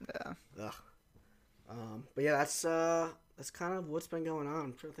awkwardly. Yeah. Ugh. But yeah, that's kind of what's been going on.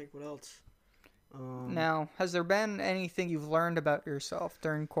 I'm trying to think what else. Now, has there been anything you've learned about yourself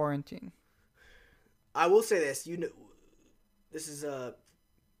during quarantine? I will say this. This is a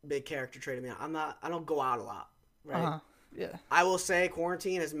big character trait of me. I don't go out a lot. Right. Yeah. I will say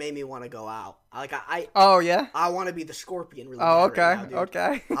quarantine has made me want to go out. Oh yeah. I want to be the Scorpion. Really. Oh okay. Right now, dude.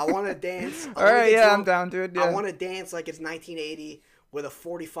 Okay. I want to dance. All right. Yeah, I'm down, dude. Yeah. I want to dance like it's 1980 with a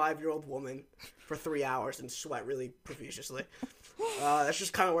 45-year-old woman for 3 hours and sweat really profusely. That's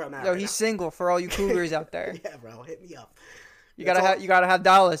just kind of where I'm at. Yo, he's single for all you cougars out there. Yeah, bro, hit me up. You gotta have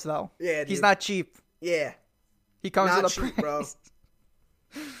dollars though. Yeah, dude. He's not cheap. Yeah. He comes not with a cheap, price.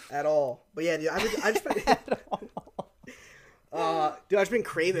 bro. At all. But yeah, dude, I just been. Dude, I've just been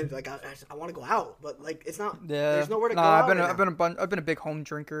craving. Like, I want to go out, but like, it's not. Yeah. There's nowhere to go. I've been a big home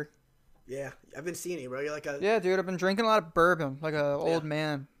drinker. Yeah, I've been seeing you, bro. You're like a. Yeah, dude, I've been drinking a lot of bourbon, like a old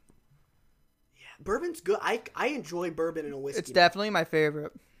man. Yeah, bourbon's good. I enjoy bourbon and a whiskey. It's definitely my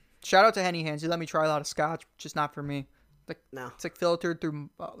favorite. Shout out to Henny Hands. He let me try a lot of scotch, just not for me. Like, no. It's like filtered through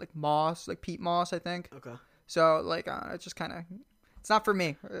like moss, like peat moss, I think. Okay. So like, it's just kind of, it's not for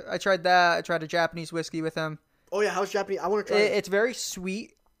me. I tried that. I tried a Japanese whiskey with him. Oh yeah, how's Japanese? I want to try it. It's very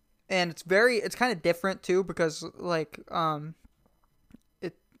sweet, and it's kind of different too because like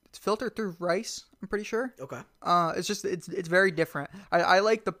it's filtered through rice. I'm pretty sure. Okay. It's very different. I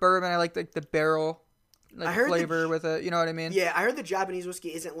like the bourbon. I like the barrel flavor with it. You know what I mean? Yeah, I heard the Japanese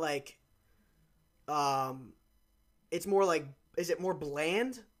whiskey isn't like, it's more like, is it more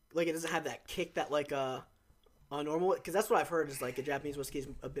bland? Like it doesn't have that kick that like a normal, because that's what I've heard is like a Japanese whiskey is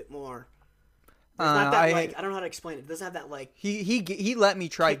a bit more. Not that I don't know how to explain it. It doesn't have that like. He let me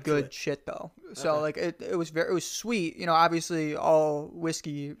try good shit though. So like it was sweet. You know, obviously all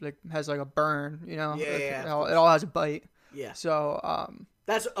whiskey like has like a burn. You know, yeah. It all has a bite. Yeah. So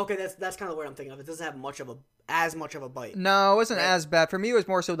that's okay. That's kind of where I'm thinking of. It doesn't have as much of a bite. No, it wasn't as bad for me. It was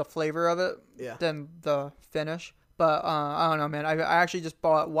more so the flavor of it than the finish. But I don't know, man. I actually just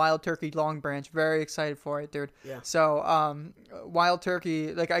bought Wild Turkey Long Branch. Very excited for it, dude. Yeah. So Wild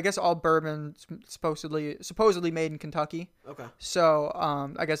Turkey, like I guess all bourbon supposedly made in Kentucky. Okay. So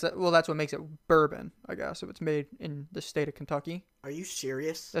I guess that's what makes it bourbon. I guess if it's made in the state of Kentucky. Are you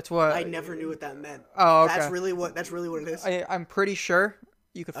serious? That's what I never knew what that meant. Oh, okay. That's really what it is. I'm pretty sure.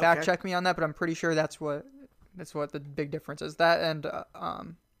 You could fact check me on that, but I'm pretty sure that's what the big difference is. That and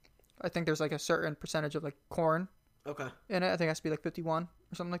I think there's like a certain percentage of like corn. Okay. In it, I think it has to be like 51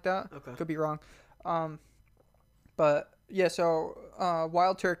 or something like that. Okay. Could be wrong. But yeah, so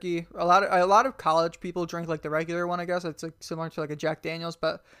Wild Turkey. A lot of college people drink like the regular one. I guess it's like similar to like a Jack Daniel's,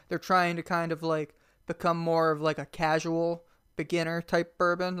 but they're trying to kind of like become more of like a casual beginner type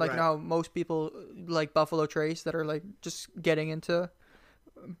bourbon. Like, Right. you know how most people like Buffalo Trace that are like just getting into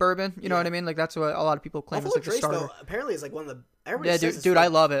bourbon. You know what I mean? Like, that's what a lot of people claim Buffalo is like the Trace starter. though apparently is like one of the everybody Yeah, says it's dude, like I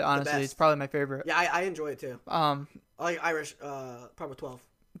love it. the Honestly, best. it's probably my favorite. Yeah, I enjoy it too. I like Irish Proper 12.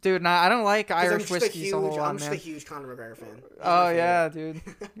 Dude, nah, I don't like 'Cause Irish whiskeys a whole lot, I'm just man. a huge Conor McGregor fan. He's Oh my yeah, favorite.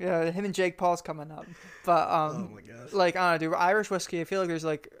 dude. Yeah, him and Jake Paul's coming up. But Oh my gosh. like I don't know, dude. Irish whiskey, I feel like there's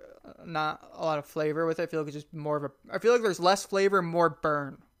like not a lot of flavor with it. I feel like it's just more of a. I feel like there's less flavor, more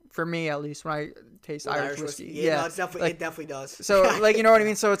burn for me at least when I taste With Irish whiskey. Yeah, no, it's definitely like, it definitely does. so like you know what I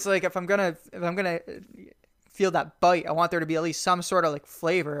mean. So it's like if I'm gonna feel that bite, I want there to be at least some sort of like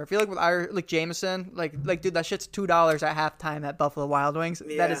flavor. I feel like with Irish, like Jameson, like dude, that shit's $2 at halftime at Buffalo Wild Wings. That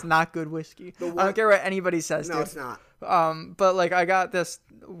Yeah. is not good whiskey. The I one- don't care what anybody says. No, dude. it's not. But like I got this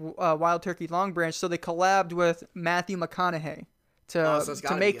Wild Turkey Long Branch, so they collabed with Matthew McConaughey Oh, so it's to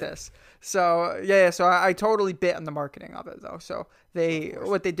gotta make be good. this. So yeah, so I totally bit on the marketing of it though. So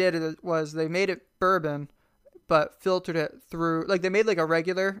what they did was they made it bourbon, but filtered it through like they made like a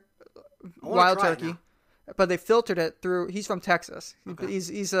regular wanna Wild try it Turkey. now. But they filtered it through. He's from Texas. Okay.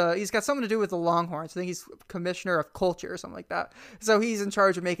 He's got something to do with the Longhorns. I think he's commissioner of culture or something like that. So he's in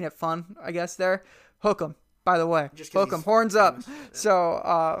charge of making it fun, I guess. There, hook 'em. By the way, Just 'cause hook 'em, he's horns up. famous. So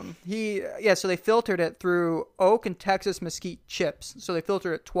so they filtered it through oak and Texas mesquite chips. So they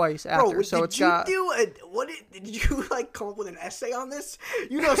filtered it twice after. Bro, so did it's you got. did you like come up with an essay on this?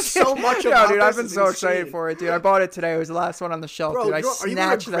 You know so much Yeah, about dude, this. I've been it's so insane. excited for it, dude. I bought it today. It was the last one on the shelf, Bro, dude. I are you going to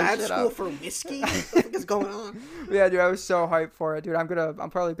snatched that grad shit school up. for whiskey? What the fuck is going on? Yeah, dude, I was so hyped for it, dude. I'm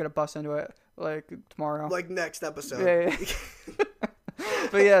probably gonna bust into it like tomorrow. Like next episode. Yeah.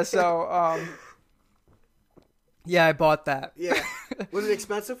 But yeah, so yeah, I bought that. Yeah. Was it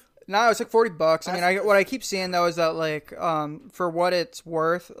expensive? No, it's like $40. I mean, what I keep seeing though is that like for what it's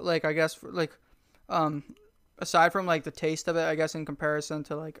worth, like I guess like aside from like the taste of it, I guess in comparison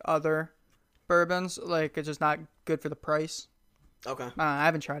to like other bourbons, like it's just not good for the price. Okay. I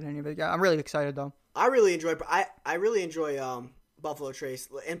haven't tried any of it yet. I'm really excited though. I really enjoy Buffalo Trace,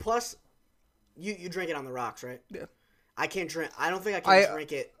 and plus, you drink it on the rocks, right? Yeah. I can't drink. I don't think I can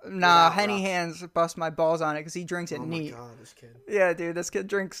drink it. Nah, without Henny rocks. Hands bust my balls on it because he drinks it Oh neat. my god, this kid. Yeah, dude, this kid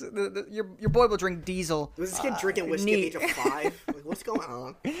drinks. Your boy will drink diesel. Was this kid drinking whiskey at the age of 5? Like, what's going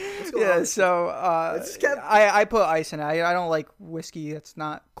on? What's going Yeah, on? so This kid- I put ice in it. I don't like whiskey that's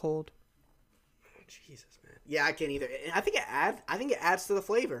not cold. Jesus, man. Yeah, I can't either. And I think it adds to the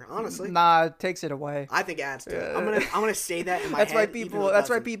flavor. Honestly, Nah, it takes it away. I think it adds to it. I'm gonna say that in my That's head. why even people. though it That's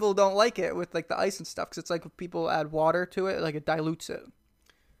why doesn't. people don't like it with like the ice and stuff. Cause it's like if people add water to it, like it dilutes it.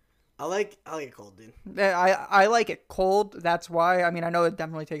 I like it cold, dude. Yeah, I like it cold. That's why. I mean, I know it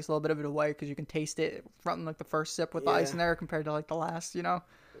definitely takes a little bit of it away because you can taste it from like the first sip with the ice Yeah. in there compared to like the last. You know.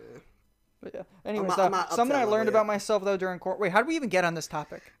 But yeah. Anyways, I'm not up to something that I level learned yet. about myself though during court. Wait, how did we even get on this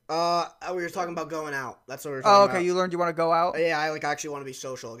topic? We were talking about going out. That's what we were Oh, talking okay. about. You learned you want to go out. Yeah, I actually want to be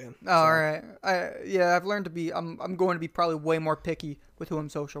social again. Oh, all right. I've learned to be. I'm going to be probably way more picky with who I'm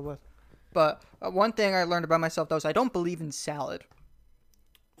social with. But one thing I learned about myself though is I don't believe in salad.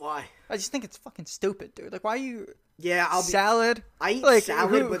 Why? I just think it's fucking stupid, dude. Like, why you Yeah, salad? I eat Like,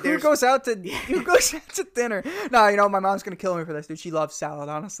 salad, who, but who there's goes out to dinner? No, you know my mom's gonna kill me for this, dude. She loves salad,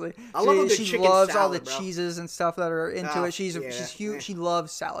 honestly. I love a good she chicken loves all the salad, bro. cheeses and stuff that are into Oh, it. She's yeah, huge. yeah. She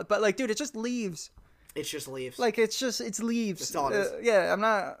loves salad, but like, dude, it's just leaves. it's just leaves. Like, it's leaves. That's all it is. Yeah, I'm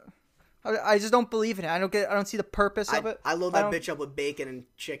not. I just don't believe in it. I don't see the purpose of it. I load I that don't- bitch up with bacon and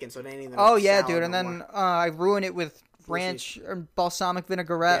chicken, so it ain't even. Oh yeah, salad dude, and no then more. I ruin it with ranch and balsamic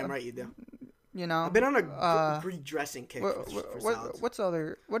vinaigrette. Damn right you do. You know, I've been on a Greek dressing kick for salads. what's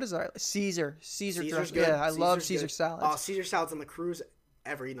other? What is that? Caesar Caesar's dressing. good. Yeah, I love Caesar's Caesar good. salads. Oh, Caesar salads on the cruise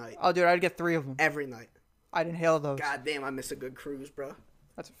every night. Oh, dude, I'd get 3 of them. Every night. I'd inhale those. God damn, I miss a good cruise, bro.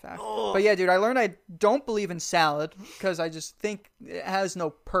 That's a fact. Oh. But yeah, dude, I learned I don't believe in salad because I just think it has no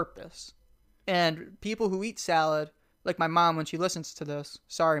purpose. And people who eat salad, like my mom when she listens to this,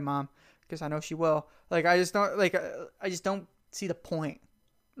 sorry mom, because I know she will. Like I just don't see the point.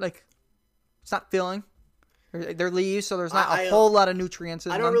 Like it's not filling. They're leaves, so there's not a whole lot of nutrients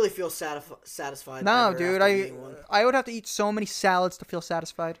in I them. don't really feel satisfied. No, ever dude, after eating one. I would have to eat so many salads to feel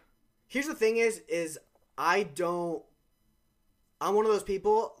satisfied. Here's the thing is I'm one of those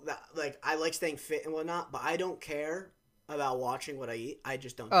people that like I like staying fit and whatnot, but I don't care about watching what I eat. I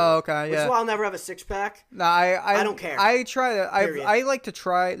just don't. Oh, do it. okay, Which yeah. is why I'll never have a 6-pack. No, I don't care. I try to. Period. I like to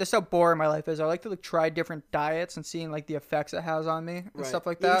try. That's how boring my life is. I like to like try different diets and seeing like the effects it has on me and Right. stuff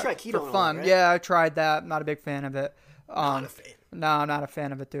like Yeah, you that tried keto for and all fun. that, right? Yeah, I tried that. I'm not a big fan of it. Not a fan. No, I'm not a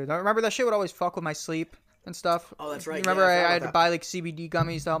fan of it, dude. I remember that shit would always fuck with my sleep. and stuff. Oh, that's right. You remember Yeah, I forgot I had about to buy like CBD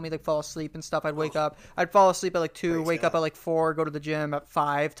gummies to help me like fall asleep and stuff. I'd wake up. I'd fall asleep at like 2, Praise wake God. up at like 4, go to the gym at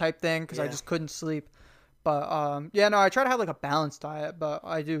 5 type thing because I Yeah. just couldn't sleep. But yeah, no, I try to have like a balanced diet, but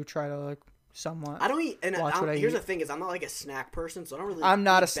I do try to like somewhat. I don't eat, and Watch what I here's eat. the thing: is I'm not like a snack person, so I don't really. I'm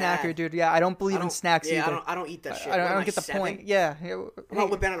not a eat snacker, bad. dude. Yeah, I don't believe in snacks yeah, either. I don't eat that shit. I What am don't get the 7? point. Yeah. I'm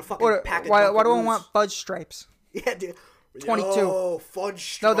not whipping out a fucking What, pack of why do I Dunkaroos. want fudge stripes? Yeah, dude. 22. Oh,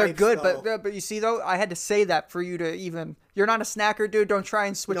 fudge No, stripes. they're good, though. but you see though, I had to say that for you to even. You're not a snacker, dude. Don't try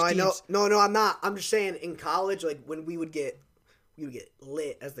and switch No, I teams. know. No, I'm not. I'm just saying. In college, like when we would get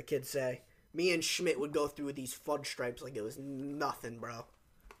lit, as the kids say. Me and Schmidt would go through with these fudge stripes like it was nothing, bro.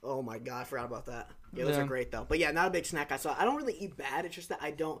 Oh my god, I forgot about that. Yeah, those Yeah. are great though. But yeah, not a big snack guy. So I don't really eat bad. It's just that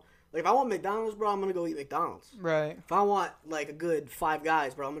I don't like. If I want McDonald's, bro, I'm gonna go eat McDonald's. Right. If I want like a good Five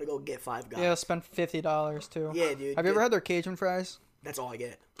Guys, bro, I'm gonna go get Five Guys. Yeah, spend $50 too. Yeah, dude. Have you ever had their Cajun fries? That's all I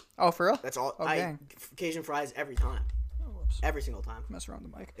get. Oh, for real? That's all. Oh, I dang. Cajun fries every time. Oh, whoops. Every single time. Mess around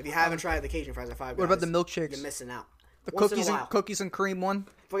the mic. If you haven't tried the Cajun fries at Five Guys, What about the milkshakes? You're missing out. The Once in a while. cookies and cream one.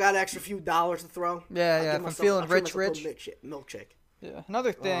 If I got an extra few dollars to throw, Yeah, I'll yeah, give if I'm myself- feeling I'll treat rich. myself to a milkshake. Yeah.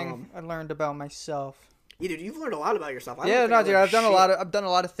 Another thing I learned about myself. Yeah, dude, you've learned a lot about yourself. I don't Yeah, think no, I dude, learned I've done shit. I've done a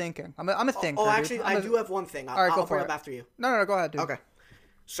lot of thinking. I'm a thinker. Oh, dude. actually, I do have one thing. All right, go I'll for bring it. up after you. No, go ahead, dude. Okay.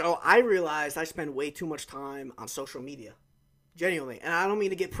 So I realized I spend way too much time on social media, genuinely, and I don't mean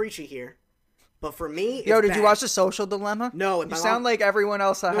to get preachy here, but for me, Yo, it's did you bad. watch The Social Dilemma? No, You my sound mom- like everyone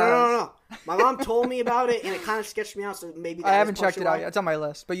else that No, has. no. My mom told me about it, and it kind of sketched me out. So maybe that I is haven't checked partially it out why. yet. It's on my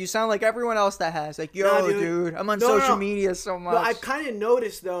list. But you sound like everyone else that has. Like, yo, Nah, dude, I'm on No, no, social no. media so much. Well, I've kind of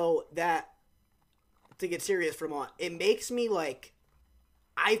noticed though that, to get serious for a moment, it makes me like,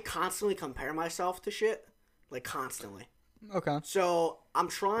 I constantly compare myself to shit, like constantly. Okay. So I'm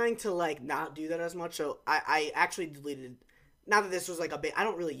trying to like not do that as much. So I actually deleted. Not that this was like a big. I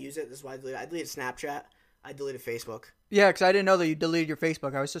don't really use it. This is why I deleted. I deleted Snapchat. I deleted Facebook. Yeah, because I didn't know that you deleted your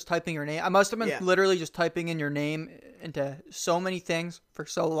Facebook. I was just typing your name. I must have been Yeah. literally just typing in your name into so many things for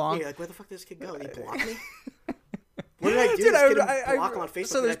so long. You're like, where the fuck did this kid go? Did he block me? What did I do? Dude, This kid didn't block him on Facebook.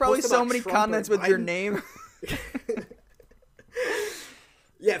 so Did there's I probably post so about many Trump or comments with your Biden? name.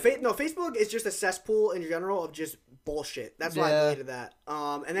 Yeah, Facebook is just a cesspool in general of just bullshit. That's why I Yeah. deleted that.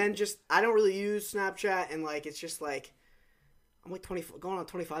 And then just I don't really use Snapchat, and like it's just like I'm like 20, going on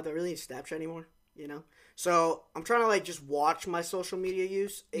 25. Do I really need Snapchat anymore? You know. So I'm trying to like just watch my social media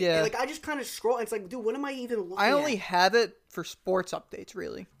use. Yeah. Like I just kind of scroll. And it's like, dude, what am I even looking I only at? have it for sports updates,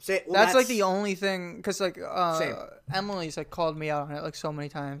 really. Well, That's like the only thing, because like Same. Emily's like called me out on it like so many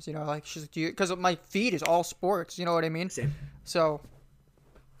times. You know, like she's like, because my feed is all sports. You know what I mean? Same. So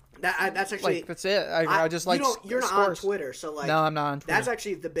That's actually like that's it. I just like you're not on scores. Twitter, so like No, I'm not on Twitter. That's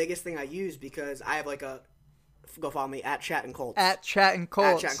actually the biggest thing I use because I have like a go follow me at Chat and Colts. At Chat and Colts.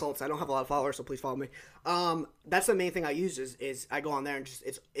 At Chat and Colts. I don't have a lot of followers, so please follow me. That's the main thing I use is I go on there and just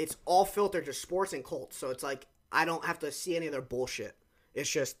it's all filtered to sports and Colts, so it's like I don't have to see any of their bullshit. It's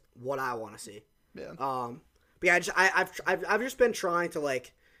just what I want to see. Yeah. But yeah, I've just been trying to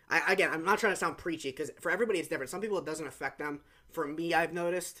like. Again, I'm not trying to sound preachy because for everybody it's different. Some people it doesn't affect them. For me, I've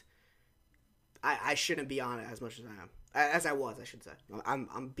noticed I shouldn't be on it as much as I am. As I was, I should say.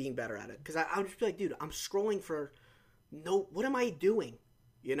 I'm being better at it. Because I would just be like, dude, I'm scrolling for what am I doing?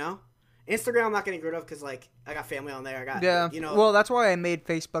 You know? Instagram I'm not getting rid of because, like, I got family on there. I got, Yeah. you know. Well, that's why I made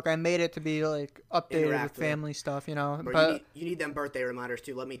Facebook. I made it to be, like, updated with Interactive. family stuff, you know. Bro, But, you need them birthday reminders,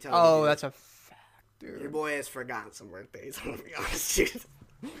 too. Let me tell you. oh, dude. that's a fact, Your dude. boy has forgotten some birthdays. I'm going to be honest, dude.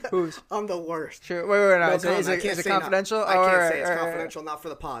 Who's? I'm the worst. Sure. Wait, no. No Is comment. I it can't say confidential? No. I Oh, can't alright, say it's alright, confidential, not for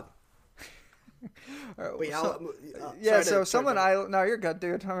the pod. alright. But yeah, Yeah, so someone no, you're good,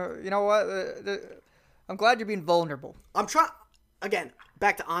 dude. You know what? I'm glad you're being vulnerable. I'm trying again.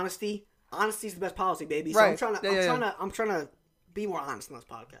 Back to honesty. Honesty's the best policy, baby. So Right. I'm trying to. Yeah. I'm trying to be more honest in this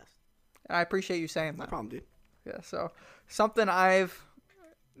podcast. And I appreciate you saying No that. problem, dude. Yeah, so something I've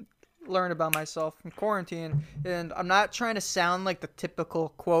learned about myself in quarantine, and I'm not trying to sound like the typical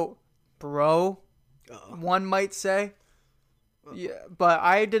quote bro, Uh-oh. one might say. Yeah, but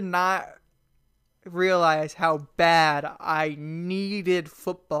I did not realize how bad I needed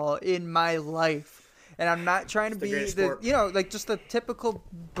football in my life. And I'm not trying to the be greatest the, sport. you know, like just the typical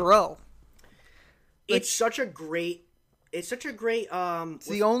bro. It's such a great. It's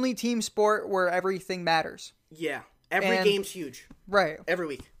the only team sport where everything matters. Yeah. Every And- game's huge. Right. Every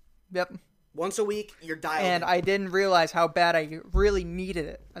week. Yep. Once a week, you're dialed And in. I didn't realize how bad I really needed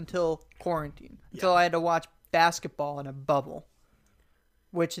it until quarantine. Until I had to watch basketball in a bubble.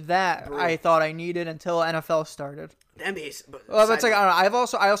 Which Brutal. I thought I needed until NFL started. The NBA's. Well, that's like, I don't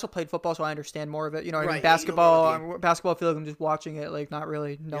know. I also played football, so I understand more of it. You know what I mean? Right, yeah, you don't know Basketball, I feel like I'm just watching it, like not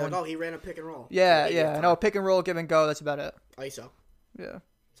really knowing. No, he ran a pick and roll. Yeah. No, pick and roll, give and go. That's about it. ISO. Yeah.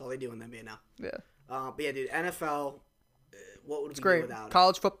 That's all they do in the NBA now. Yeah. But yeah, dude, NFL. What would It's we great. do without it?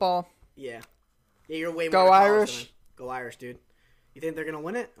 College football. Yeah. Yeah, you're way more. Go into college Irish. than I- Go Irish, dude. You think they're gonna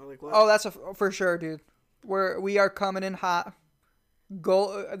win it? I'm like, what? Oh, that's for sure, dude. We are coming in hot.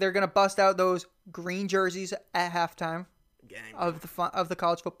 They're gonna bust out those green jerseys at halftime Gang. of the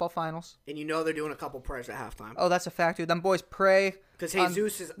college football finals. And you know they're doing a couple prayers at halftime. Oh, that's a fact, dude. Them boys pray. Because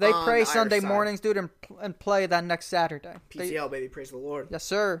Jesus is They on pray the Sunday Irish side. mornings, dude, and play that next Saturday. PCL, baby. Praise the Lord. Yes,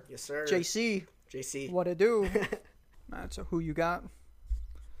 sir. Yes, sir. JC, JC. what it do? That's who you got.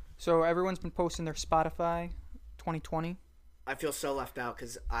 So everyone's been posting their Spotify 2020. I feel so left out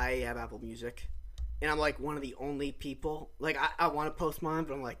because I have Apple Music. And I'm like one of the only people. Like, I want to post mine,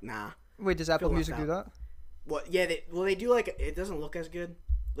 but I'm like, nah. Wait, does Apple left Music do out. that? Well, yeah, they do like, it doesn't look as good.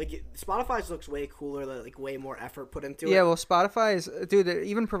 Like, Spotify's looks way cooler, like way more effort put into it. Yeah, well, Spotify is, dude, it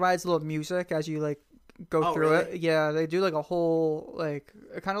even provides a little music as you, like, go through really? it. Yeah, they do, like, a whole, like,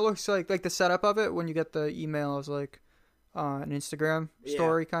 it kind of looks like the setup of it when you get the email is, like, an Instagram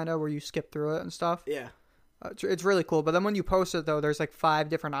story, kind of, where you skip through it and stuff. Yeah. It's really cool. But then when you post it, though, there's, like, 5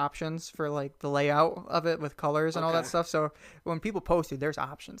 different options for, like, the layout of it with colors and all that Okay. stuff. So when people post it, there's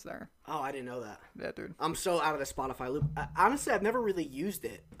options there. Oh, I didn't know that. Yeah, dude. I'm so out of the Spotify loop. Honestly, I've never really used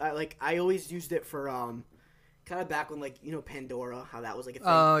it. I always used it for kind of back when, like, you know, Pandora, how that was like a thing.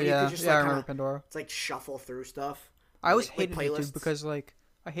 Oh, And you yeah. could just, Yeah, I like, remember kinda, Pandora. it's like shuffle through stuff. I always like hated it, dude, playlists. because, like,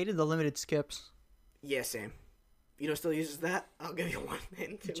 I hated the limited skips. Yeah, same. You know, still uses that? I'll give you one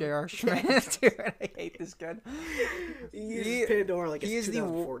hint. J.R. Schmidt. Dude, I hate this guy. He uses Pandora like it's he is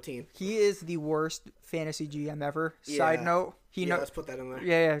 2014. He is the worst fantasy GM ever. Yeah. Side note, Let's put that in there.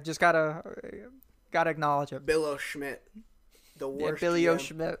 Yeah, just gotta acknowledge it. Bill O'Schmidt. The Yeah, worst. Billy GM,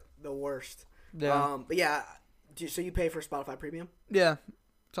 O'Schmidt. The worst. Yeah, But yeah, so you pay for Spotify Premium? yeah.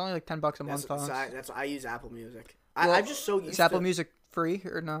 It's only like $10 a month. That's I use Apple Music. Well, I'm just so used Is to Apple Music free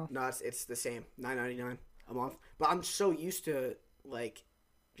or no? No, it's the same, $9.99 a month. But I'm so used to like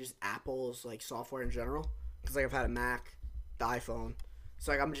just Apple's like software in general because like I've had a Mac, the iPhone,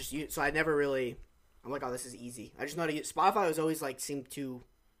 so like I'm just used. So I never really. I'm like, oh, this is easy. I just know how to use Spotify. Was always like seemed too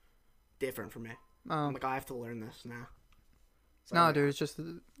different for me. I'm like, oh, I have to learn this now. So No, I'm dude, it's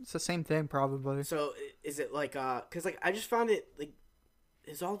the same thing probably. So is it like because like I just found it like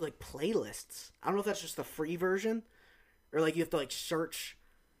it's all like playlists. I don't know if that's just the free version or like you have to like search.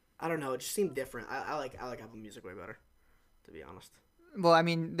 I don't know. It just seemed different. I like Apple Music way better, to be honest. Well, I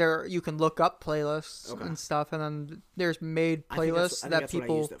mean, you can look up playlists and stuff, and then there's made playlists I think that that's what I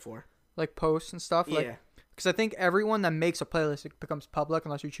people used it for. like post and stuff. Yeah. Like, because I think everyone that makes a playlist, it becomes public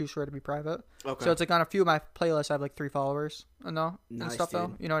unless you choose for it to be private. Okay. So it's like on a few of my playlists, I have like 3 followers and Nice, stuff though.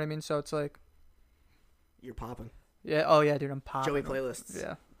 dude. You know what I mean? So it's like, You're popping. yeah, oh yeah, dude, I'm popping. Joey them. playlists.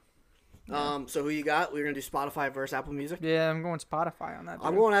 Yeah. So who you got? We're gonna do Spotify versus Apple Music. Yeah, I'm going Spotify on that. Dude.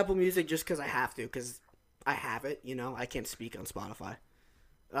 I'm going Apple Music just because I have to, because I have it. You know, I can't speak on Spotify.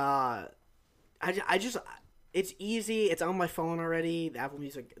 I just it's easy. It's on my phone already. The Apple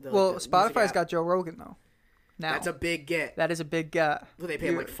Music. Well, the music Spotify's app. got Joe Rogan though. Now That's a big get. that is a big get. Well, they pay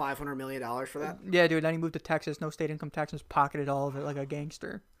him like $500 million for that. Yeah, dude. Then he moved to Texas, no state income tax, and just pocketed all of it like a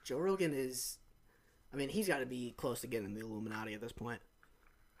gangster. Joe Rogan is, I mean, he's got to be close to getting in the Illuminati at this point.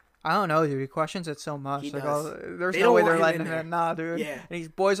 I don't know, dude. He questions it so much. He Like, does. there's They no don't way want they're him letting in him there. in. Nah, dude. Yeah. And he's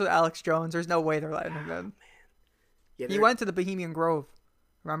boys with Alex Jones. There's no way they're letting him in. Yeah, He went to the Bohemian Grove.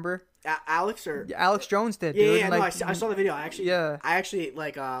 Remember? Alex or Yeah, Alex Jones did, yeah, dude. yeah, and, no, like, I saw the video. I actually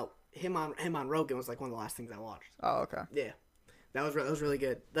like him on Rogan was like one of the last things I watched. Oh, okay. Yeah, that was really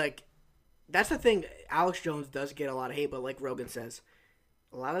good. Like, that's the thing. Alex Jones does get a lot of hate, but like Rogan says,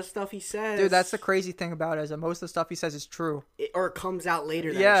 a lot of stuff he says, Dude, that's the crazy thing about it is that most of the stuff he says is true. or it comes out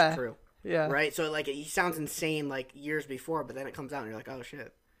later that Yeah. it's true. Yeah. Right. So like he sounds insane like years before, but then it comes out and you're like, oh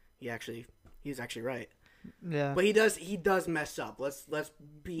shit, he was actually right. Yeah. But he does mess up. Let's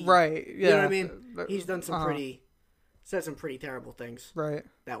be Right. Yeah. You know what I mean? But- He's done some said some pretty terrible things Right.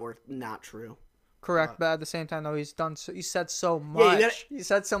 that were not true. Correct, but at the same time though, he said so much. Yeah, he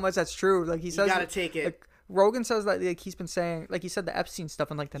said so much that's true. Like he You says, gotta take it. Like, Rogan says that like he's been saying, like he said the Epstein stuff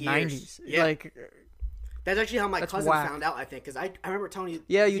in like the Years. 90s. Yeah. Like, That's actually how my That's cousin whack. found out. I think because I remember telling you.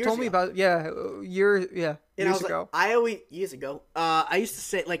 yeah, you years told me ago. about years And I years was ago. like, I always years ago. I used to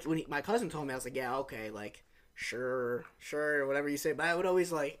say like when my cousin told me, I was like, yeah, okay, like sure, whatever you say. But I would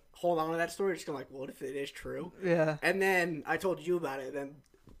always like hold on to that story. Just go like, what if it is true? Yeah. And then I told you about it. And then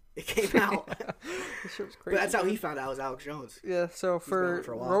It came out. This shit was But crazy. that's how he found out it was Alex Jones. Yeah, so been on for it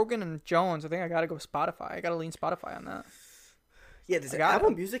for a while. Rogan and Jones, I think I gotta go Spotify. I gotta lean Spotify on that. Yeah, does I got Apple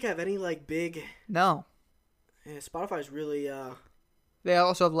it. Music have any like big? No. Yeah, Spotify's really. They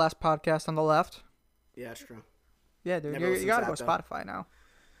also have the last podcast on the left. Yeah, that's true. Yeah, dude, Never you listened gotta to go that, Spotify now.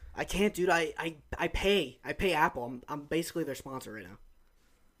 I can't, dude. I pay Apple. I'm basically their sponsor right now.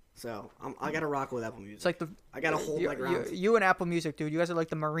 So I gotta rock with Apple Music. It's like I gotta hold my ground. You and Apple Music, dude. You guys are like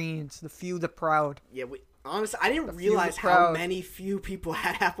the Marines, the few, the proud. Yeah, honestly, I didn't The few, realize the how proud. many few people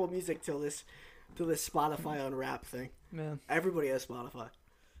had Apple Music till this Spotify Unwrapped thing. Man. Everybody has Spotify.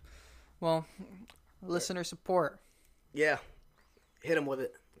 Well, listener support. Yeah, hit them with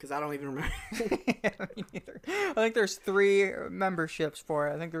it because I don't even remember. Me neither. I think there's 3 memberships for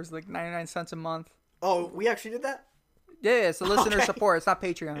it. I think there's like 99 cents a month. Oh, we actually did that. Yeah, it's the listener Okay. support. It's not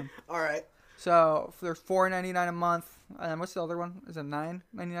Patreon. All right. So there's $4.99 a month. And what's the other one? Is it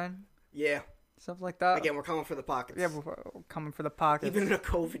 $9.99? Yeah. Something like that. Again, we're coming for the pockets. Yeah, we're coming for the pockets. Even in a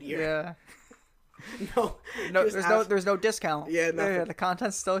COVID year. Yeah. No. No, just there's no discount. Yeah, nothing. The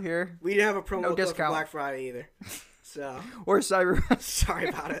content's still here. We didn't have a promo No code for discount. Black Friday either. So Or Cyber. sorry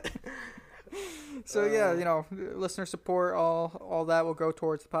about it. So yeah, listener support, all that will go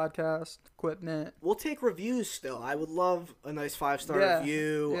towards the podcast equipment. We'll take reviews still. I would love a nice 5-star Yeah,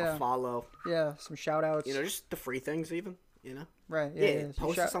 review, yeah. a follow. Yeah, some shout outs. Just the free things even. Right. Yeah, Yeah. So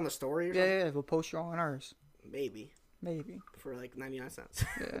post us on the story or something. yeah. We'll post you on ours. Maybe Maybe. for like 99 cents.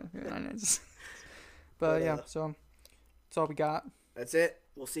 Yeah. I know. But But, yeah, so that's all we got. That's it.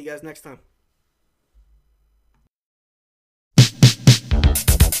 We'll see you guys next time.